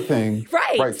another thing,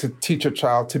 right, to teach a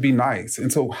child to be nice.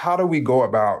 And so how do we go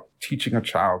about teaching a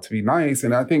child to be nice?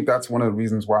 And I think that's one of the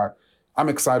reasons why I'm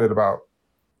excited about,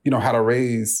 How to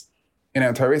Raise an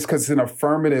Anti-Racist, because it's an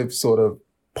affirmative sort of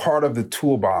part of the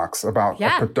toolbox about a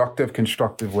productive,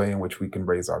 constructive way in which we can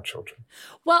raise our children.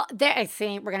 Well, I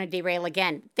think we're going to derail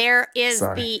again. There is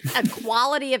the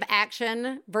equality of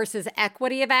action versus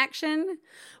equity of action,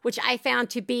 which I found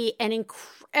to be an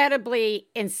incredibly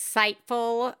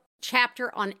insightful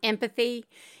chapter on empathy.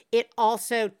 It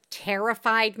also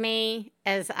terrified me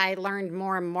as I learned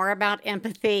more and more about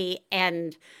empathy,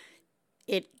 and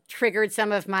it triggered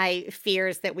some of my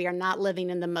fears that we are not living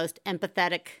in the most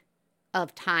empathetic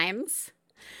of times.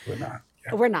 We're not.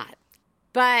 Yeah. We're not.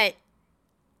 But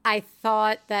I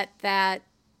thought that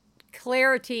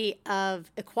clarity of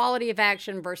equality of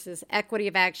action versus equity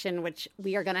of action, which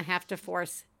we are going to have to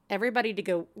force everybody to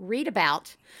go read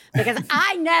about, because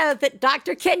I know that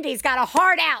Dr. Kendi's got a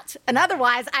heart out, and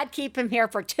otherwise I'd keep him here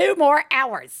for 2 more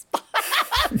hours.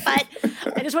 But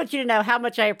I just want you to know how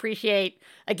much I appreciate,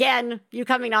 again, you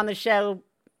coming on the show,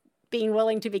 being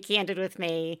willing to be candid with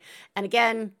me. And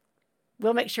again,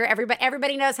 we'll make sure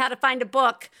everybody knows how to find a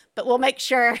book, but we'll make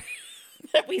sure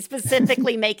that we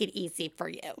specifically make it easy for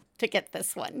you to get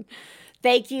this one.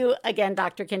 Thank you again,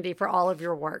 Dr. Kendi, for all of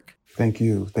your work. Thank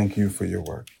you. Thank you for your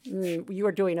work. You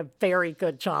are doing a very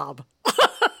good job.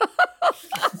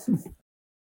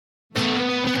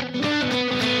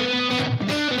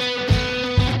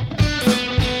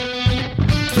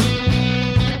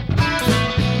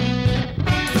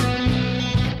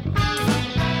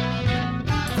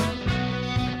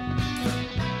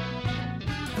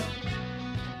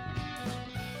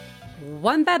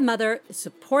 One Bad Mother is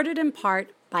supported in part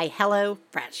by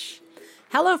HelloFresh.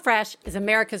 HelloFresh is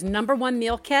America's #1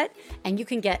 meal kit, and you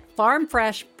can get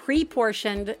farm-fresh,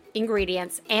 pre-portioned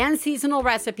ingredients and seasonal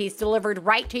recipes delivered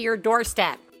right to your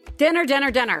doorstep. Dinner, dinner,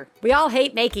 dinner. We all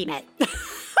hate making it.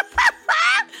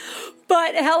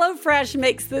 But HelloFresh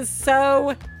makes this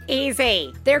so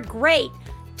easy. They're great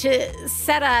to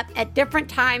set up at different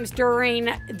times during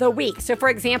the week. So for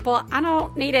example, I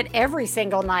don't need it every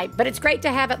single night, but it's great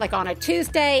to have it like on a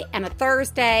Tuesday and a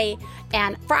Thursday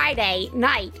and Friday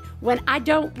night when I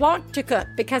don't want to cook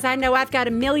because I know I've got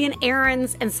a million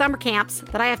errands and summer camps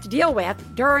that I have to deal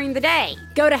with during the day.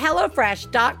 Go to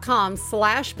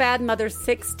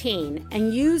HelloFresh.com/badmother16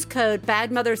 and use code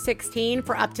badmother16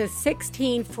 for up to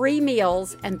 16 free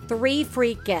meals and 3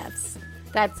 free gifts.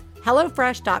 That's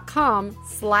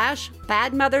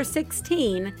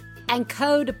HelloFresh.com/badmother16 and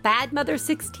code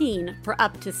badmother16 for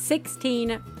up to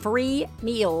 16 free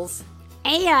meals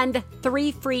and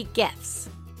 3 free gifts.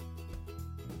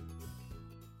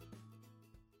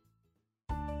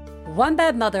 One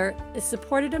Bad Mother is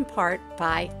supported in part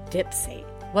by Dipsea.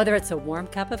 Whether it's a warm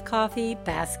cup of coffee,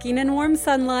 basking in warm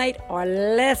sunlight, or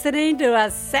listening to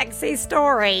a sexy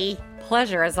story,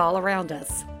 pleasure is all around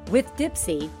us. With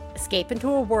Dipsea, escape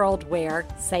into a world where,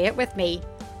 say it with me,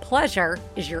 pleasure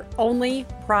is your only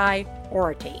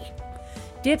priority.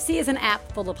 Dipsea is an app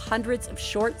full of hundreds of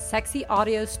short, sexy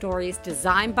audio stories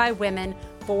designed by women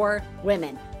for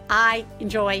women. I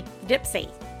enjoy Dipsea.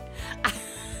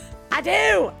 I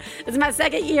do. It's my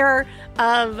second year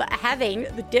of having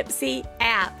the Dipsea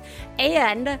app,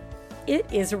 and it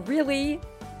is really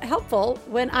helpful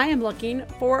when I am looking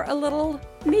for a little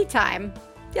me time.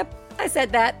 Yep, I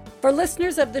said that. For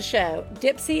listeners of the show,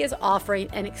 Dipsea is offering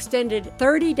an extended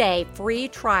 30-day free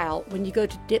trial when you go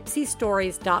to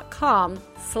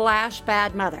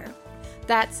dipseastories.com/badmother.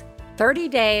 That's 30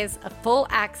 days of full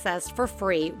access for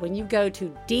free when you go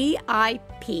to DIPSEA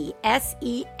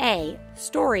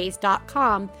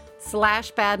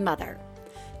stories.com/badmother.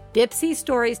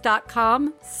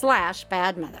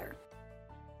 dipseastories.com/badmother.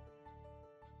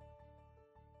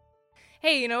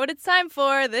 Hey, you know what it's time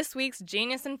for? This week's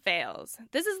Genius and Fails.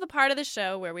 This is the part of the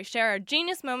show where we share our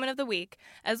genius moment of the week,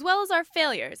 as well as our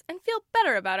failures, and feel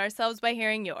better about ourselves by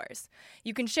hearing yours.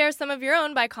 You can share some of your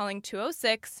own by calling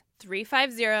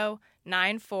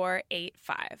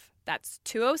 206-350-9485. That's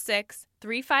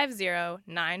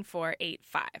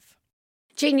 206-350-9485.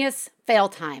 Genius fail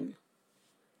time.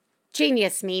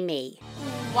 Genius me.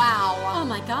 Wow. Oh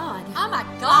my God. Oh my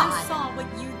God. I saw what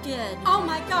you did. Oh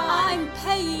my God. I'm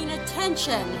paying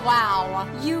attention. Wow.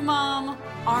 You, Mom,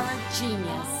 are a genius.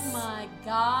 Oh my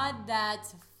God,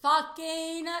 that's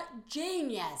fucking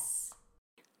genius.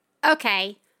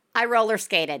 Okay, I roller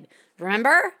skated.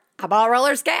 Remember? I bought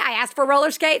roller skate. I asked for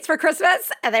roller skates for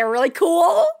Christmas, and they were really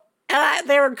cool.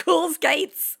 They were cool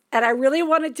skates, and I really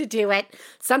wanted to do it.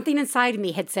 Something inside of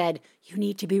me had said, you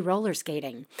need to be roller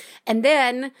skating. And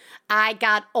then I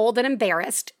got old and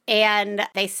embarrassed, and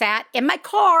they sat in my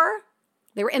car.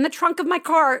 They were in the trunk of my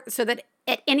car so that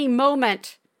at any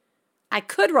moment I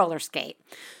could roller skate.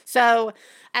 So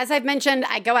as I've mentioned,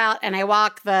 I go out and I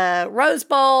walk the Rose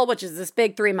Bowl, which is this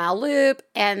big 3-mile loop,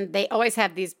 and they always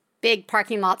have these big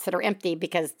parking lots that are empty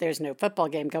because there's no football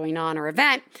game going on or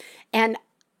event. And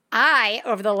I,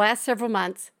 over the last several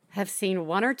months, have seen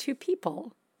 1 or 2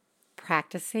 people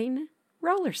practicing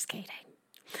roller skating.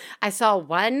 I saw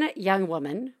one young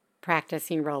woman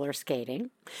practicing roller skating,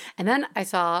 and then I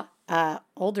saw an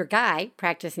older guy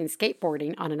practicing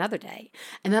skateboarding on another day.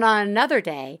 And then on another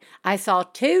day, I saw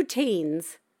 2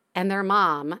 teens and their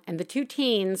mom, and the 2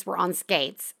 teens were on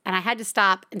skates, and I had to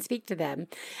stop and speak to them.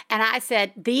 And I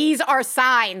said, these are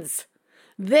signs.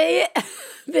 This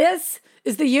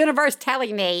is the universe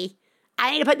telling me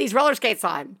I need to put these roller skates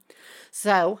on.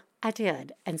 So I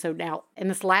did. And so now in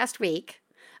this last week,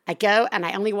 I go and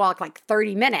I only walk like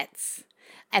 30 minutes.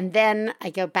 And then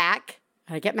I go back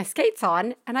and I get my skates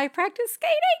on and I practice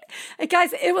skating. And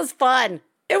guys, it was fun.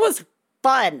 It was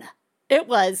fun. It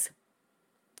was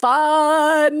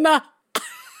fun.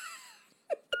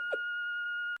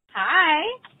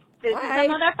 Hi. This is the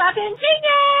motherfucking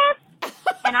genius.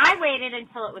 And I waited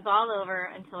until it was all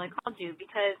over until I called you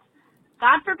because,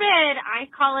 God forbid, I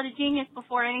call it a genius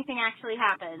before anything actually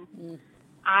happens.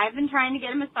 I've been trying to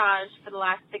get a massage for the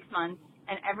last 6 months,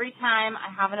 and every time I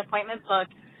have an appointment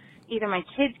booked, either my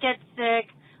kids get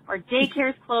sick or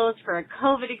daycare's closed for a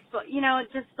COVID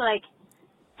it's just like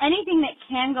anything that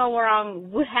can go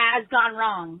wrong has gone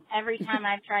wrong every time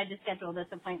I've tried to schedule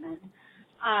this appointment.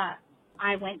 I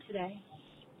went today,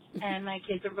 and my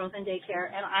kids are both in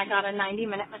daycare, and I got a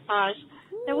 90-minute massage.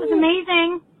 It was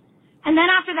amazing. And then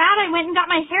after that, I went and got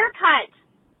my hair cut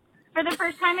for the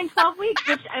first time in 12 weeks,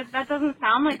 which that doesn't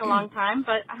sound like a long time,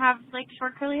 but I have,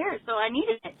 short curly hair, so I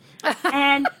needed it.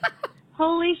 And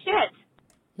holy shit.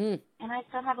 And I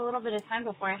still have a little bit of time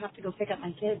before I have to go pick up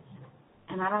my kids.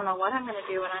 And I don't know what I'm going to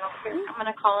do, and I don't care. I'm going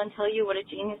to call and tell you what a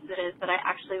genius it is that I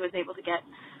actually was able to get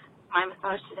my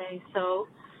massage today. So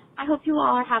I hope you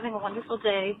all are having a wonderful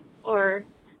day.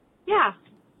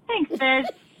 Thanks, Biz.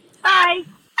 Bye.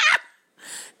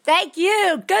 Thank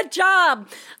you. Good job.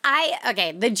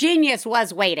 The genius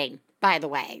was waiting. by the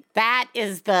way. That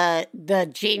is the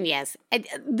genius. And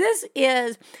this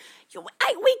is,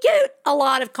 we get a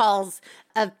lot of calls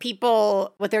of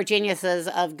people with their geniuses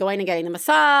of going and getting a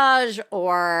massage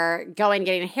or going and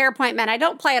getting a hair appointment. I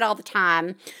don't play it all the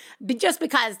time, just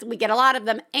because we get a lot of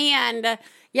them. And,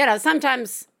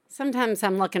 sometimes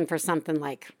I'm looking for something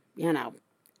like,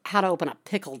 how to open a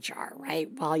pickle jar, right?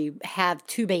 While you have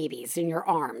 2 babies in your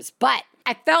arms. But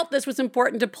I felt this was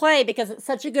important to play because it's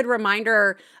such a good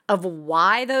reminder of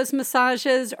why those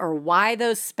massages or why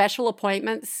those special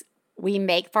appointments we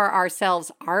make for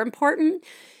ourselves are important,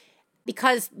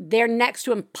 because they're next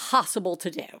to impossible to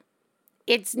do.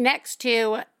 It's next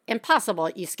to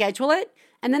impossible. You schedule it,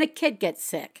 and then a kid gets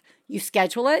sick. You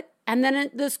schedule it, and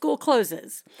then the school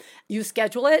closes. You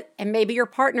schedule it, and maybe your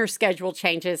partner's schedule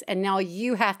changes, and now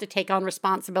you have to take on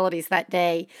responsibilities that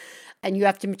day, and you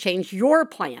have to change your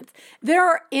plans. There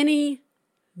are any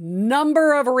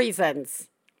number of reasons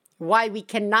why we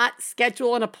cannot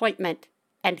schedule an appointment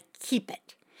and keep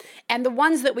it. And the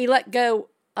ones that we let go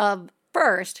of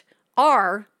first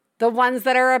are the ones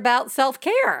that are about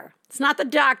self-care. It's not the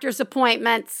doctor's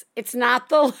appointments. It's not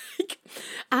the,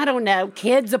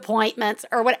 kids' appointments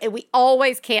or what. We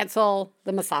always cancel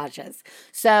the massages.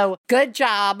 So good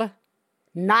job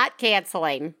not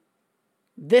canceling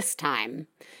this time.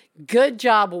 Good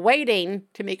job waiting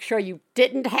to make sure you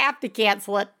didn't have to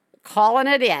cancel it, calling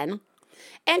it in,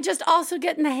 and just also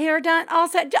getting the hair done.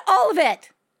 Also, all of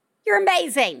it. You're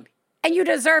amazing, and you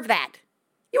deserve that.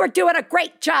 You are doing a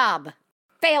great job.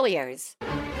 Failures.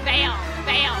 Fail,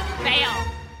 fail, fail,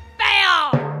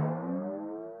 fail!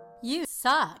 You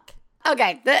suck.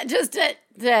 Okay,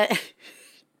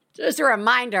 just a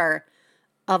reminder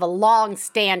of a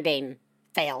long-standing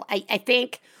fail. I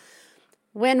think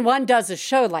when one does a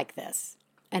show like this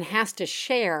and has to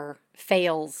share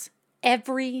fails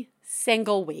every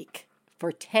single week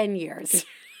for 10 years,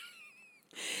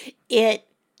 it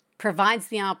provides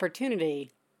the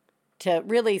opportunity to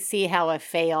really see how a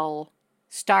fail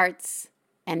starts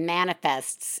and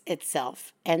manifests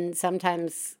itself and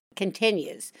sometimes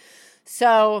continues.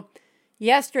 So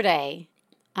yesterday,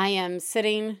 I am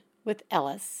sitting with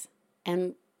Ellis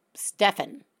and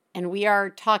Stefan, and we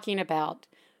are talking about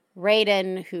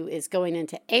Raiden, who is going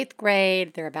into 8th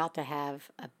grade. They're about to have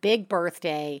a big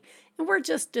birthday, and we're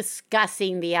just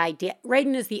discussing the idea.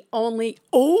 Raiden is the only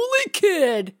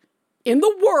kid in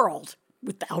the world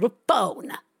without a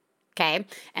phone. Okay,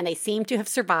 and they seem to have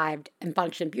survived and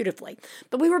functioned beautifully.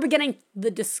 But we were beginning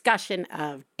the discussion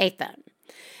of a phone.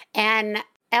 And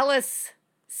Ellis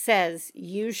says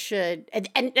you should, and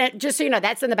just so you know,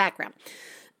 that's in the background.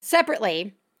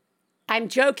 Separately, I'm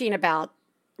joking about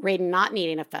Raiden not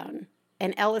needing a phone.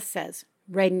 And Ellis says,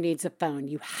 Raiden needs a phone.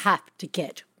 You have to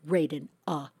get Raiden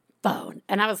a phone.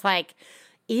 And I was like,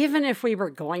 even if we were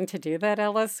going to do that,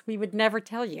 Ellis, we would never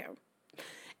tell you.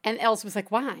 And Ellis was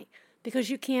like, why? Because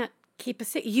you can't keep a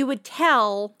secret. You would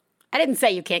tell, I didn't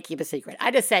say you can't keep a secret. I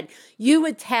just said you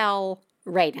would tell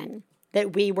Raiden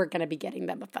that we were going to be getting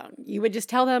them a phone. You would just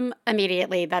tell them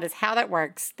immediately. That is how that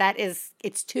works.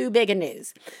 It's too big a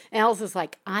news. And Ellis was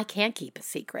like, I can't keep a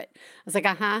secret. I was like,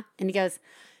 uh-huh. And he goes,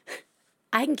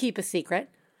 I can keep a secret,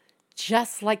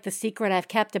 just like the secret I've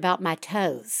kept about my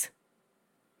toes.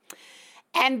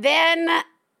 And then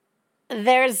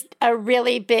there's a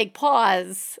really big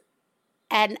pause.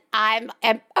 And I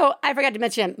forgot to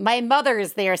mention, my mother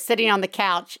is there sitting on the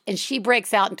couch, and she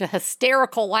breaks out into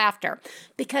hysterical laughter.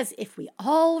 Because if we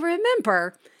all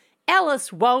remember,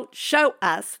 Ellis won't show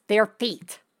us their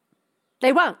feet.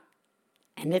 They won't.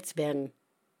 And it's been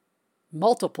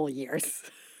multiple years.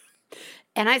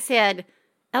 And I said,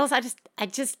 Ellis, I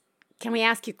just, can we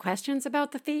ask you questions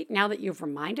about the feet now that you've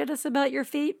reminded us about your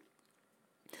feet?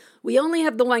 We only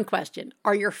have the one question.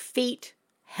 Are your feet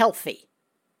healthy?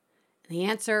 The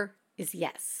answer is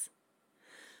yes.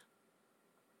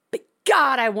 But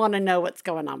God, I want to know what's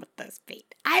going on with those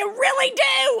feet. I really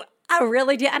do. I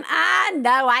really do. And I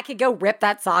know I could go rip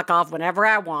that sock off whenever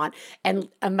I want and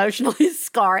emotionally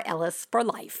scar Ellis for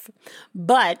life.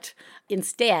 But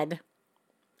instead,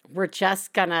 we're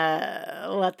just going to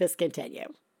let this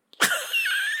continue.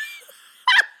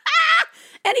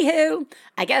 Anywho,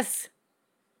 I guess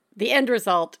the end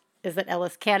result is that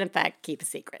Ellis can, in fact, keep a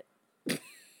secret.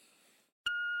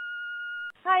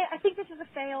 Hi, I think this is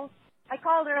a fail. I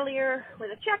called earlier with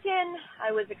a check-in.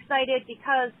 I was excited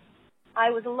because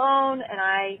I was alone and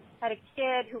I had a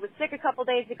kid who was sick a couple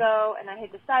days ago, and I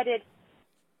had decided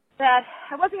that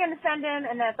I wasn't going to send him.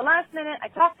 And then at the last minute, I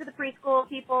talked to the preschool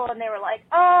people, and they were like,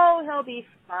 oh, he'll be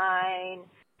fine.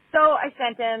 So I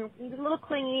sent him. He was a little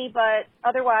clingy, but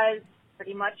otherwise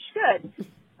pretty much good.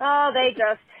 Oh, they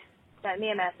just sent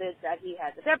me a message that he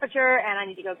has a temperature and I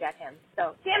need to go get him.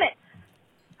 So, damn it.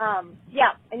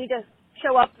 Yeah, I need to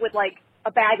show up with, like,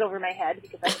 a bag over my head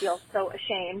because I feel so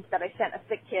ashamed that I sent a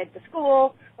sick kid to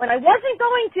school when I wasn't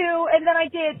going to, and then I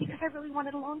did because I really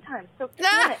wanted alone time. So,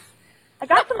 damn it. I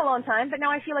got some alone time, but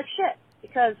now I feel like shit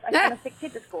because I sent a sick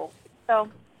kid to school. So,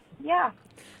 yeah,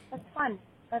 that's fun.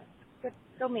 That's good.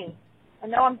 Go me. I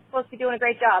know I'm supposed to be doing a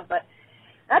great job, but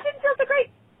that didn't feel so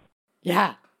great.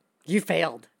 Yeah, you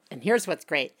failed. And here's what's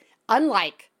great.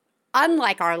 Unlike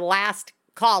our last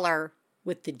caller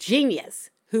with the genius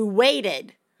who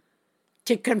waited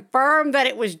to confirm that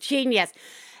it was genius.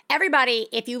 Everybody,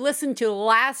 if you listened to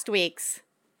last week's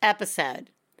episode,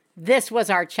 this was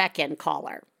our check-in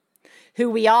caller who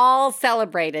we all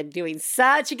celebrated doing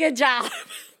such a good job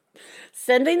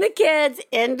sending the kids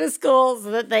into school so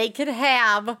that they could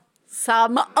have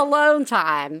some alone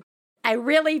time. I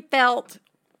really felt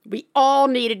we all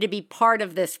needed to be part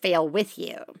of this fail with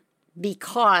you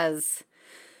because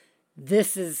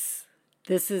this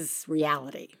is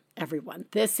reality, everyone.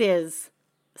 This is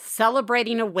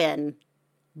celebrating a win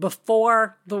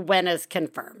before the win is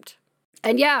confirmed.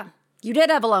 And yeah, you did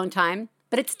have alone time,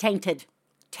 but it's tainted.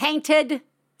 Tainted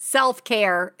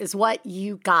self-care is what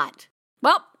you got.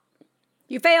 Well,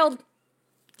 you failed.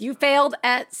 You failed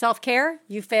at self-care.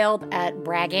 You failed at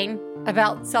bragging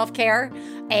about self-care.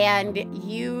 And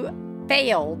you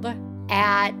failed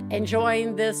at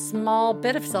enjoying this small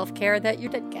bit of self-care that you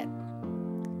did get.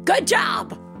 Good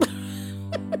job!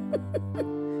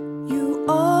 You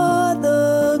are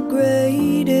the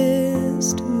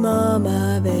greatest mom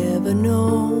I've ever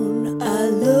known. I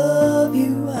love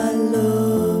you, I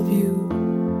love you.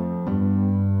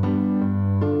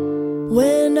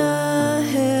 When I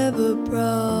have a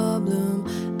problem,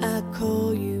 I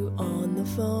call you on the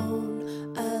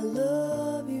phone. I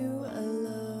love you, I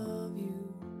love you.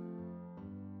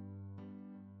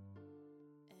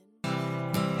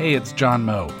 Hey, it's John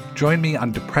Moe. Join me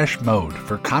on Depresh Mode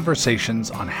for conversations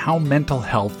on how mental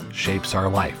health shapes our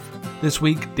life. This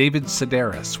week, David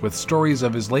Sedaris with stories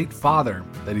of his late father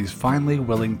that he's finally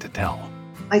willing to tell.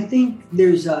 I think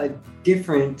there's a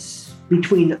difference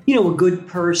between, a good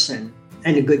person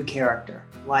and a good character.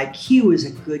 Like Hugh is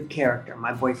a good character,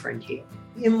 my boyfriend Hugh.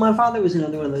 And my father was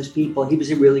another one of those people. He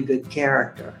was a really good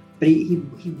character, but he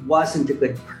wasn't a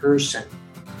good person.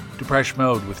 Depresh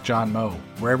Mode with John Moe,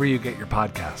 wherever you get your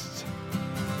podcasts.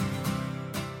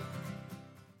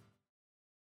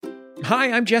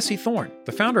 Hi, I'm Jesse Thorne,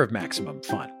 the founder of Maximum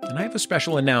Fun, and I have a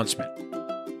special announcement.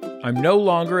 I'm no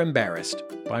longer embarrassed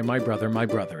by my brother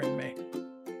and me.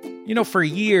 For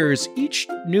years, each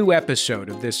new episode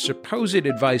of this supposed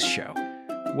advice show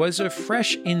was a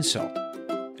fresh insult,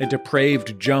 a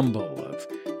depraved jumble of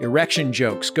erection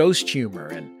jokes, ghost humor,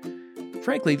 and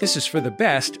frankly, this is for the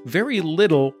best, very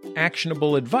little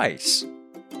actionable advice.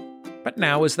 But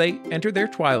now, as they enter their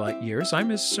twilight years,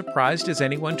 I'm as surprised as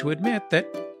anyone to admit that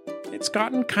it's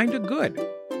gotten kind of good.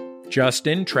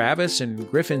 Justin, Travis, and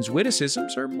Griffin's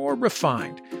witticisms are more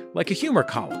refined, like a humor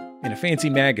column in a fancy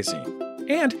magazine.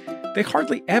 And they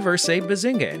hardly ever say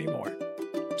bazinga anymore.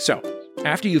 So,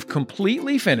 after you've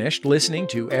completely finished listening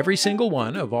to every single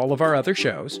one of all of our other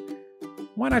shows,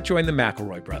 why not join the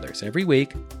McElroy brothers every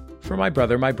week for My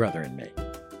Brother and Me?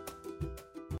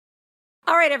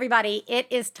 All right, everybody, it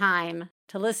is time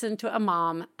to listen to a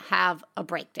mom have a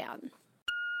breakdown.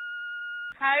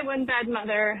 Hi, One Bad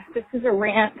Mother. This is a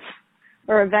rant,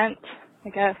 or event, I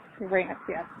guess. A rant,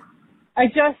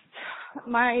 yes.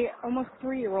 My almost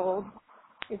 3-year-old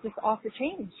is just off the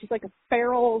chain. She's like a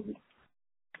feral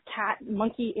cat,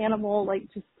 monkey, animal, like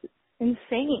just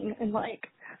insane. And like,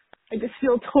 I just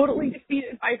feel totally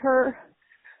defeated by her.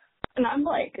 And I'm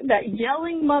like that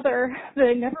yelling mother that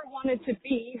I never wanted to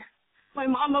be. My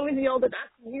mom always yelled at us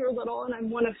when we were little, and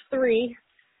I'm one of 3.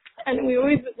 And we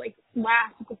always would like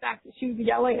laugh at the fact that she was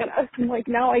yelling at us. And like,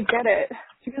 now I get it.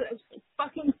 Because I'm just like,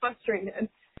 fucking frustrated.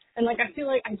 And like, I feel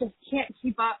like I just can't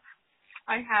keep up.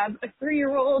 I have a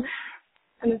 3-year-old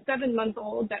and a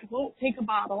 7-month-old that won't take a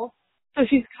bottle. So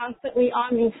she's constantly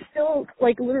on me, still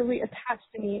like literally attached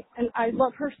to me. And I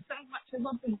love her so much. I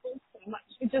love them both so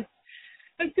much.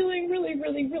 I'm feeling really,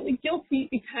 really, really guilty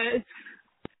because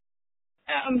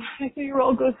my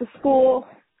 3-year-old goes to school.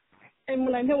 And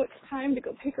when I know it's time to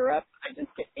go pick her up, I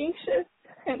just get anxious.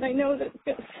 And I know that it's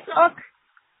going to suck.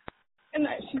 And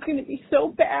that she's going to be so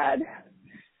bad.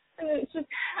 And then it's just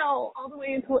hell all the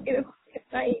way until 8 o'clock at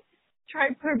night. Try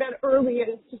to put her to bed early, and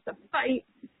it's just a fight.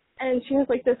 And she has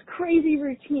like this crazy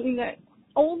routine that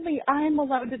only I'm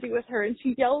allowed to do with her. And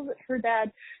she yells at her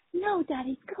dad, "No,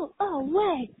 Daddy, go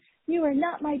away. You are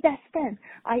not my best friend.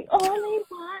 I only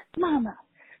want Mama.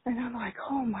 And I'm like,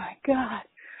 oh my God,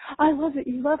 I love that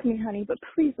you love me, honey, but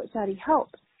please let Daddy help.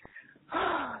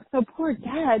 So poor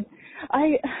Dad.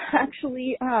 I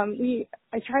actually,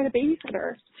 I tried a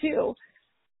babysitter too,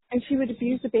 and she would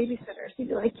abuse the babysitter. She'd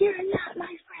be like, you're not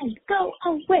my friend. Go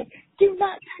away. Do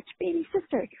not touch baby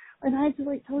sister. And I had to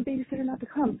like tell the babysitter not to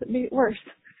come, so it made it worse.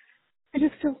 I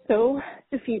just feel so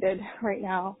defeated right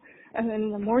now. And then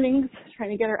in the mornings,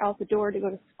 trying to get her out the door to go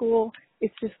to school,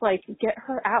 it's just like, get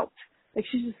her out. Like,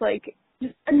 she's just like,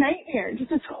 just a nightmare,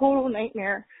 just a total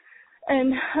nightmare.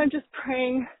 And I'm just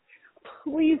praying,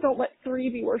 please don't let 3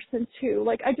 be worse than 2.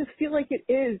 Like, I just feel like it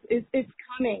is. It's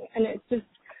coming, and it's just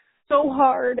so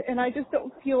hard, and I just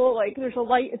don't feel like there's a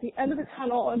light at the end of the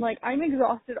tunnel, and like, I'm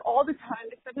exhausted all the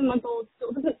time. The 7-month-old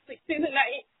still doesn't sleep through the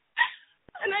night.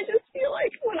 And I just feel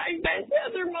like when I vent to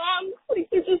other moms, like,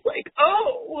 they're just like,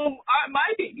 oh, well, my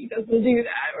baby doesn't do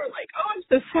that. Or like, oh, I'm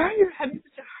so sorry you're having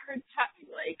such a hard time.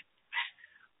 Like,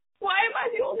 why am I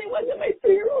the only one that my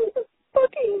 3-year-old is a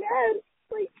fucking mess?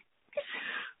 Like,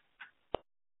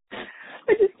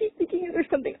 I just keep thinking, is there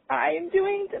something I am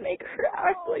doing to make her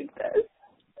act like this?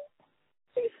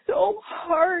 She's so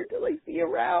hard to, like, be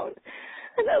around.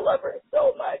 And I love her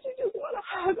so much. I just want to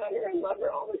hug on her and love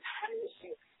her all the time.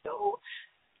 She's so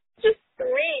just 3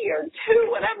 or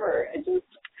 2, whatever. I'm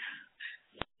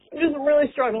just really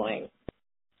struggling.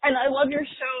 And I love your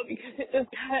show because it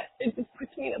just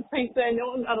puts me in a place that I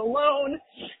know I'm not alone.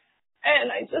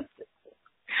 And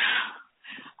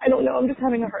I don't know, I'm just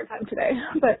having a hard time today.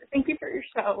 But thank you for your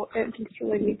show, and thanks for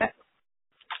letting me vent.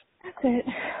 That's it.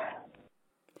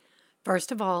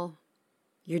 First of all,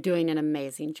 you're doing an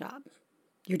amazing job.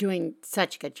 You're doing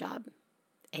such a good job.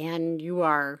 And you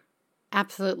are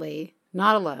absolutely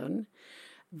not alone.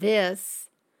 This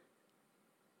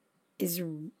is,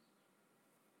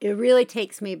 it really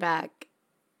takes me back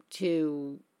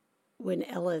to when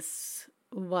Ellis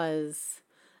was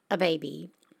a baby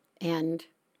and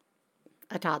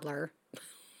a toddler,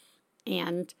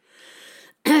 and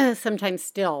sometimes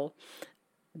still,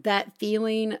 that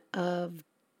feeling of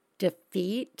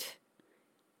defeat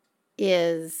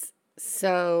is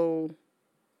so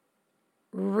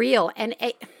real. And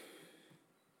I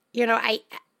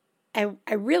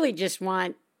really just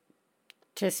want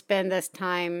to spend this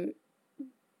time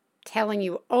telling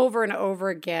you over and over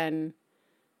again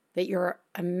that you're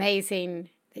amazing,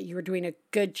 that you're doing a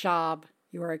good job,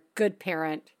 you're a good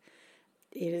parent.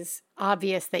 It is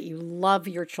obvious that you love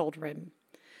your children.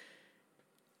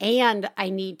 And I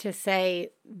need to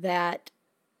say that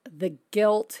the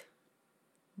guilt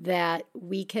that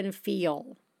we can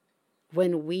feel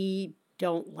when we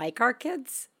don't like our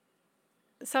kids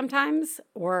sometimes,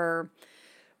 or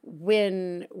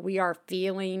when we are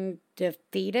feeling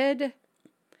defeated,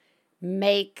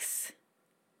 makes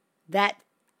that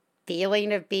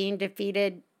feeling of being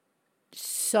defeated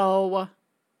so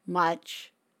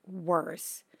much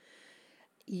worse.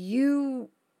 You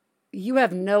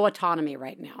have no autonomy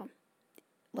right now.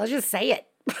 Let's just say it.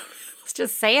 Let's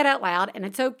just say it out loud. And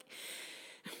it's okay.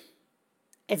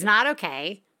 It's not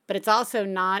okay, but it's also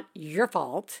not your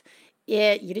fault.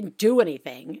 You didn't do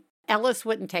anything. Ellis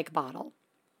wouldn't take a bottle.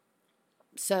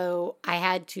 So I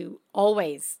had to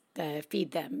always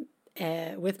feed them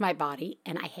with my body,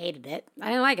 and I hated it. I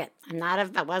didn't like it.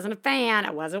 I wasn't a fan.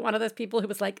 I wasn't one of those people who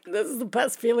was like, this is the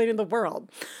best feeling in the world.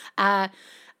 I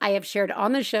have shared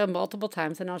on the show multiple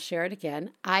times, and I'll share it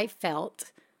again. I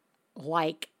felt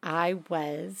like I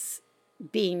was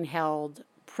being held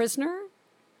prisoner,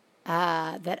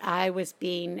 that I was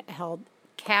being held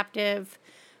captive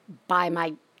by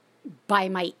my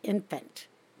infant.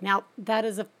 Now, that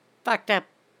is a fucked up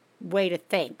way to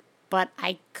think, but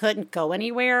I couldn't go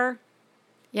anywhere,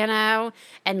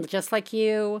 and just like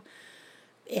you,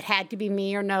 it had to be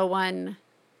me or no one.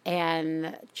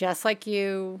 And just like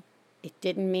you, it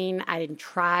didn't mean I didn't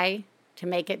try to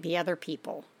make it be other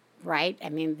people, right? I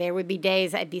mean, there would be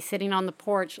days I'd be sitting on the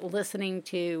porch listening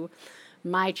to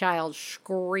my child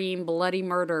scream bloody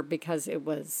murder because it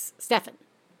was Stefan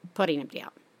putting him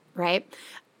down, right?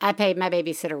 I paid my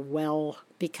babysitter well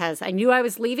because I knew I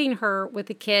was leaving her with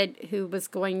a kid who was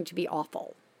going to be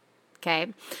awful,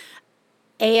 okay?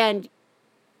 And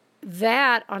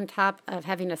that on top of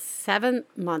having a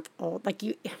 7-month-old, like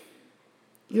you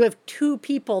have 2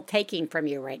 people taking from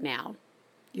you right now.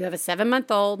 You have a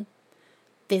 7-month-old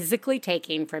physically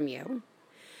taking from you,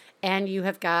 and you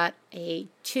have got a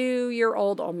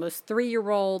 2-year-old, almost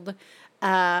 3-year-old,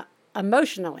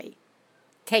 emotionally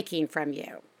taking from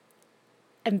you.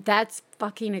 And that's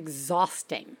fucking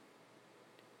exhausting.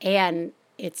 And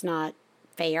it's not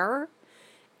fair,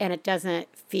 and it doesn't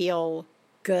feel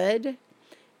good,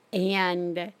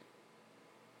 and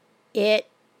it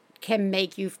can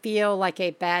make you feel like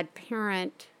a bad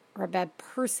parent or a bad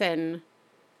person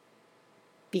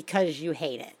because you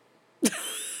hate it.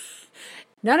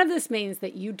 None of this means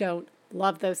that you don't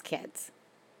love those kids.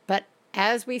 But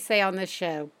as we say on this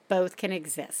show, both can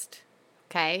exist,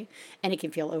 okay? And it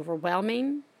can feel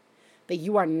overwhelming, but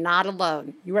you are not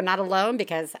alone. You are not alone,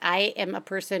 because I am a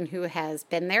person who has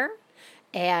been there.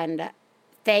 And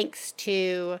thanks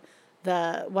to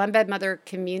the One Bed Mother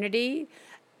community,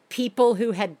 people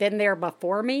who had been there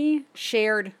before me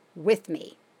shared with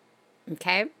me,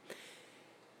 okay?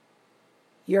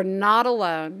 You're not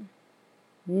alone.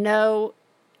 No,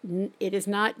 it is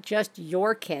not just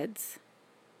your kids.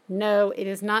 No, it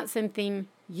is not something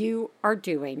you are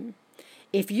doing.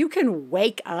 If you can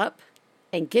wake up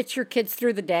and get your kids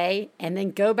through the day and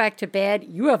then go back to bed,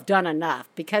 you have done enough,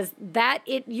 because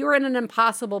you're in an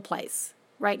impossible place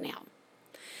right now.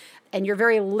 And you're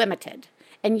very limited.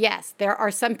 And yes, there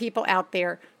are some people out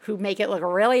there who make it look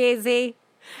really easy.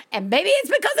 And maybe it's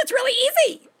because it's really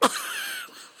easy.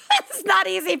 It's not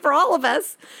easy for all of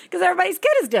us, because everybody's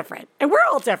kid is different. And we're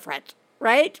all different,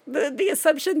 right? The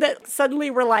assumption that suddenly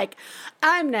we're like,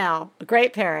 I'm now a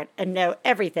great parent and know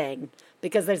everything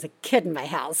because there's a kid in my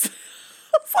house.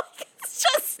 It's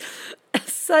just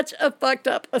such a fucked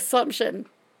up assumption,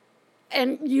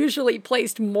 and usually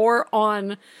placed more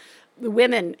on the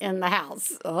women in the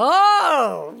house.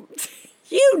 Oh,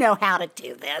 you know how to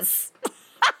do this.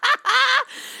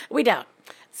 We don't.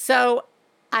 So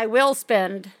I will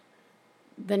spend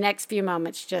the next few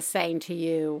moments just saying to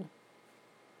you,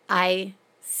 I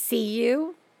see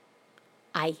you.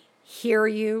 I hear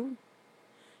you.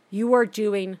 You are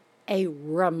doing a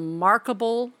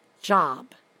remarkable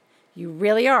job. You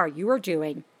really are. You are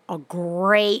doing a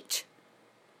great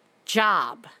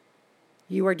job.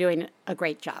 You are doing a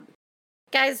great job.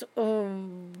 Guys,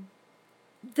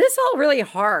 this all really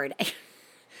hard.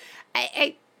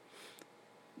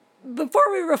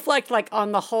 Before we reflect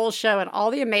on the whole show and all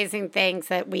the amazing things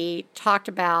that we talked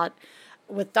about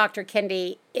with Dr.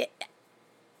 Kendi,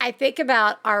 I think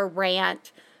about our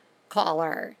rant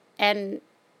caller and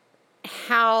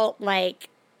how much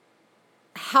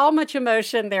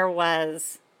emotion there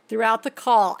was throughout the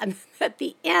call. And at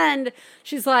the end,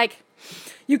 she's like,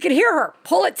 you could hear her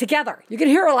pull it together. You could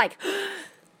hear her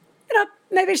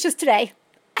maybe it's just today.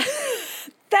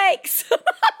 Thanks.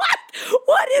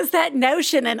 What is that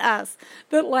notion in us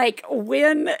that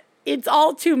when it's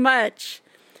all too much,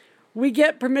 we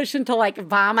get permission to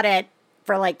vomit it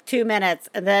for 2 minutes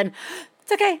and then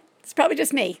it's okay. It's probably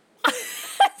just me.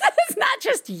 It's not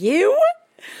just you.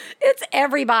 It's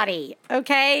everybody,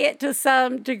 okay, to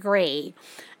some degree.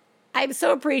 I'm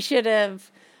so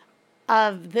appreciative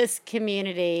of this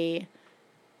community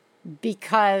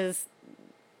because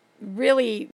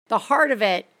really the heart of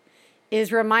it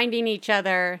is reminding each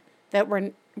other that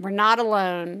we're not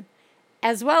alone,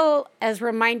 as well as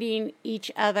reminding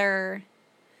each other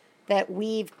that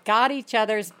we've got each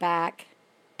other's back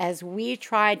as we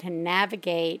try to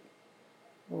navigate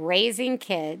raising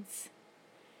kids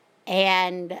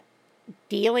and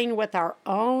dealing with our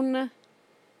own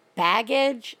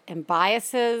baggage and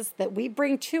biases that we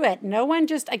bring to it. No one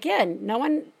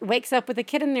wakes up with a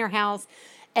kid in their house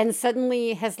and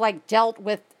suddenly has dealt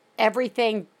with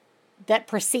everything that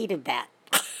preceded that.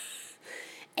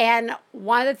 And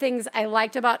one of the things I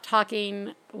liked about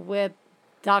talking with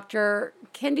Dr.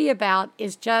 Kendi about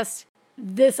is just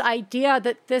this idea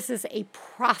that this is a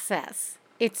process.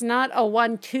 It's not a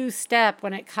 1-2 step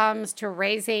when it comes to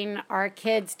raising our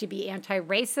kids to be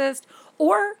anti-racist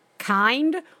or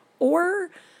kind or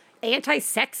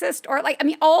anti-sexist or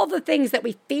all the things that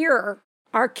we fear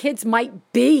our kids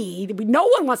might be. No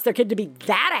one wants their kid to be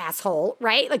that asshole,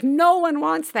 right? No one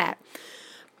wants that.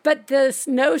 But this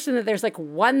notion that there's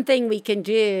one thing we can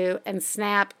do and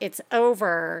snap, it's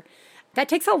over, that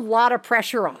takes a lot of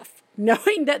pressure off.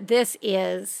 Knowing that this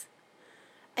is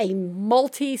a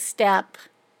multi-step,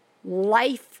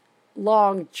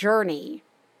 lifelong journey,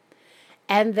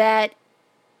 and that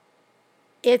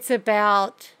it's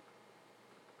about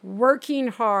working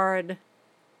hard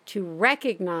to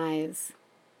recognize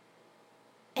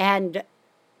and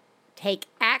take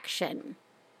action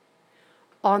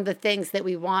on the things that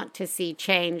we want to see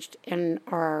changed in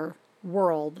our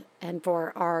world and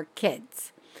for our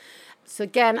kids. So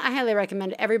again, I highly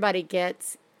recommend everybody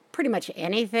gets pretty much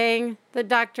anything that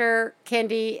Dr.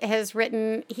 Kendi has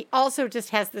written. He also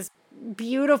just has this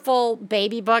beautiful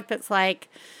baby book that's I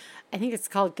think it's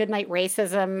called Goodnight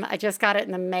Racism. I just got it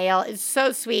in the mail. It's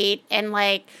so sweet. And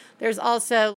there's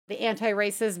also the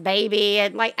anti-racist baby.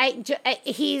 And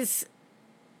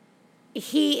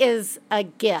he is a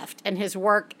gift, and his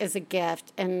work is a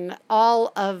gift. And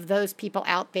all of those people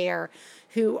out there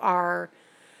who are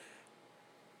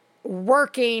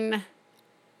working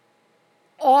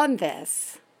on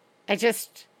this, I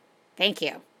just thank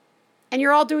you. And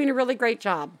you're all doing a really great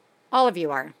job. All of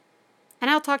you are. And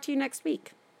I'll talk to you next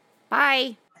week.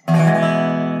 Bye.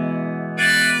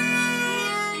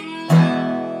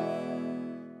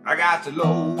 I got to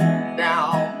low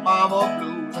down mama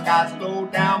blues. I got to low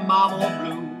down mama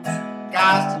blues.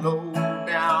 Got to low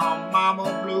down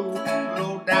mama blues.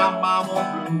 Low down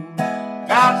mama blues.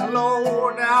 Got to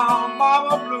low down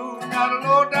mama blues. Got to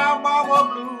low down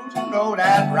mama blues. You know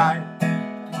that's right.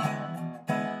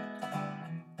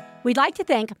 We'd like to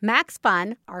thank Max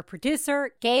Fun, our producer,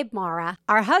 Gabe Mara,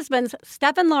 our husbands,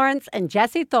 Stephen Lawrence and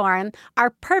Jesse Thorne, our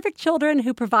perfect children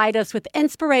who provide us with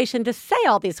inspiration to say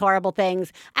all these horrible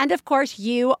things, and of course,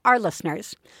 you, our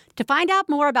listeners. To find out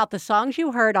more about the songs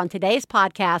you heard on today's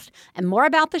podcast and more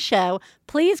about the show,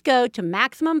 please go to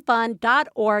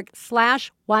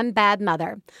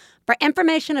MaximumFun.org/OneBadMother. For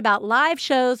information about live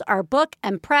shows, our book,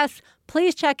 and press,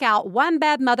 please check out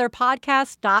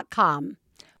OneBadMotherPodcast.com.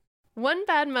 One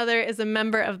Bad Mother is a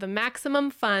member of the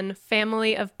Maximum Fun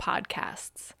family of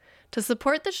podcasts. To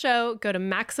support the show, go to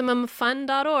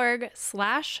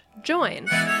MaximumFun.org/join.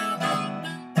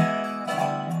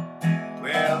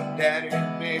 Well, Daddy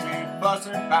and baby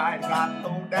fussing fight, got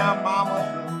low down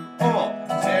mama blue. Oh,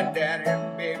 said Daddy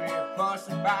and baby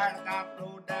fussing fight, got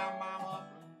low down mama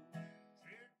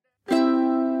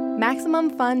blue.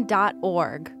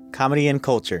 MaximumFun.org. Comedy and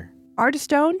culture.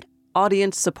 Artist owned,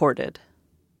 audience supported.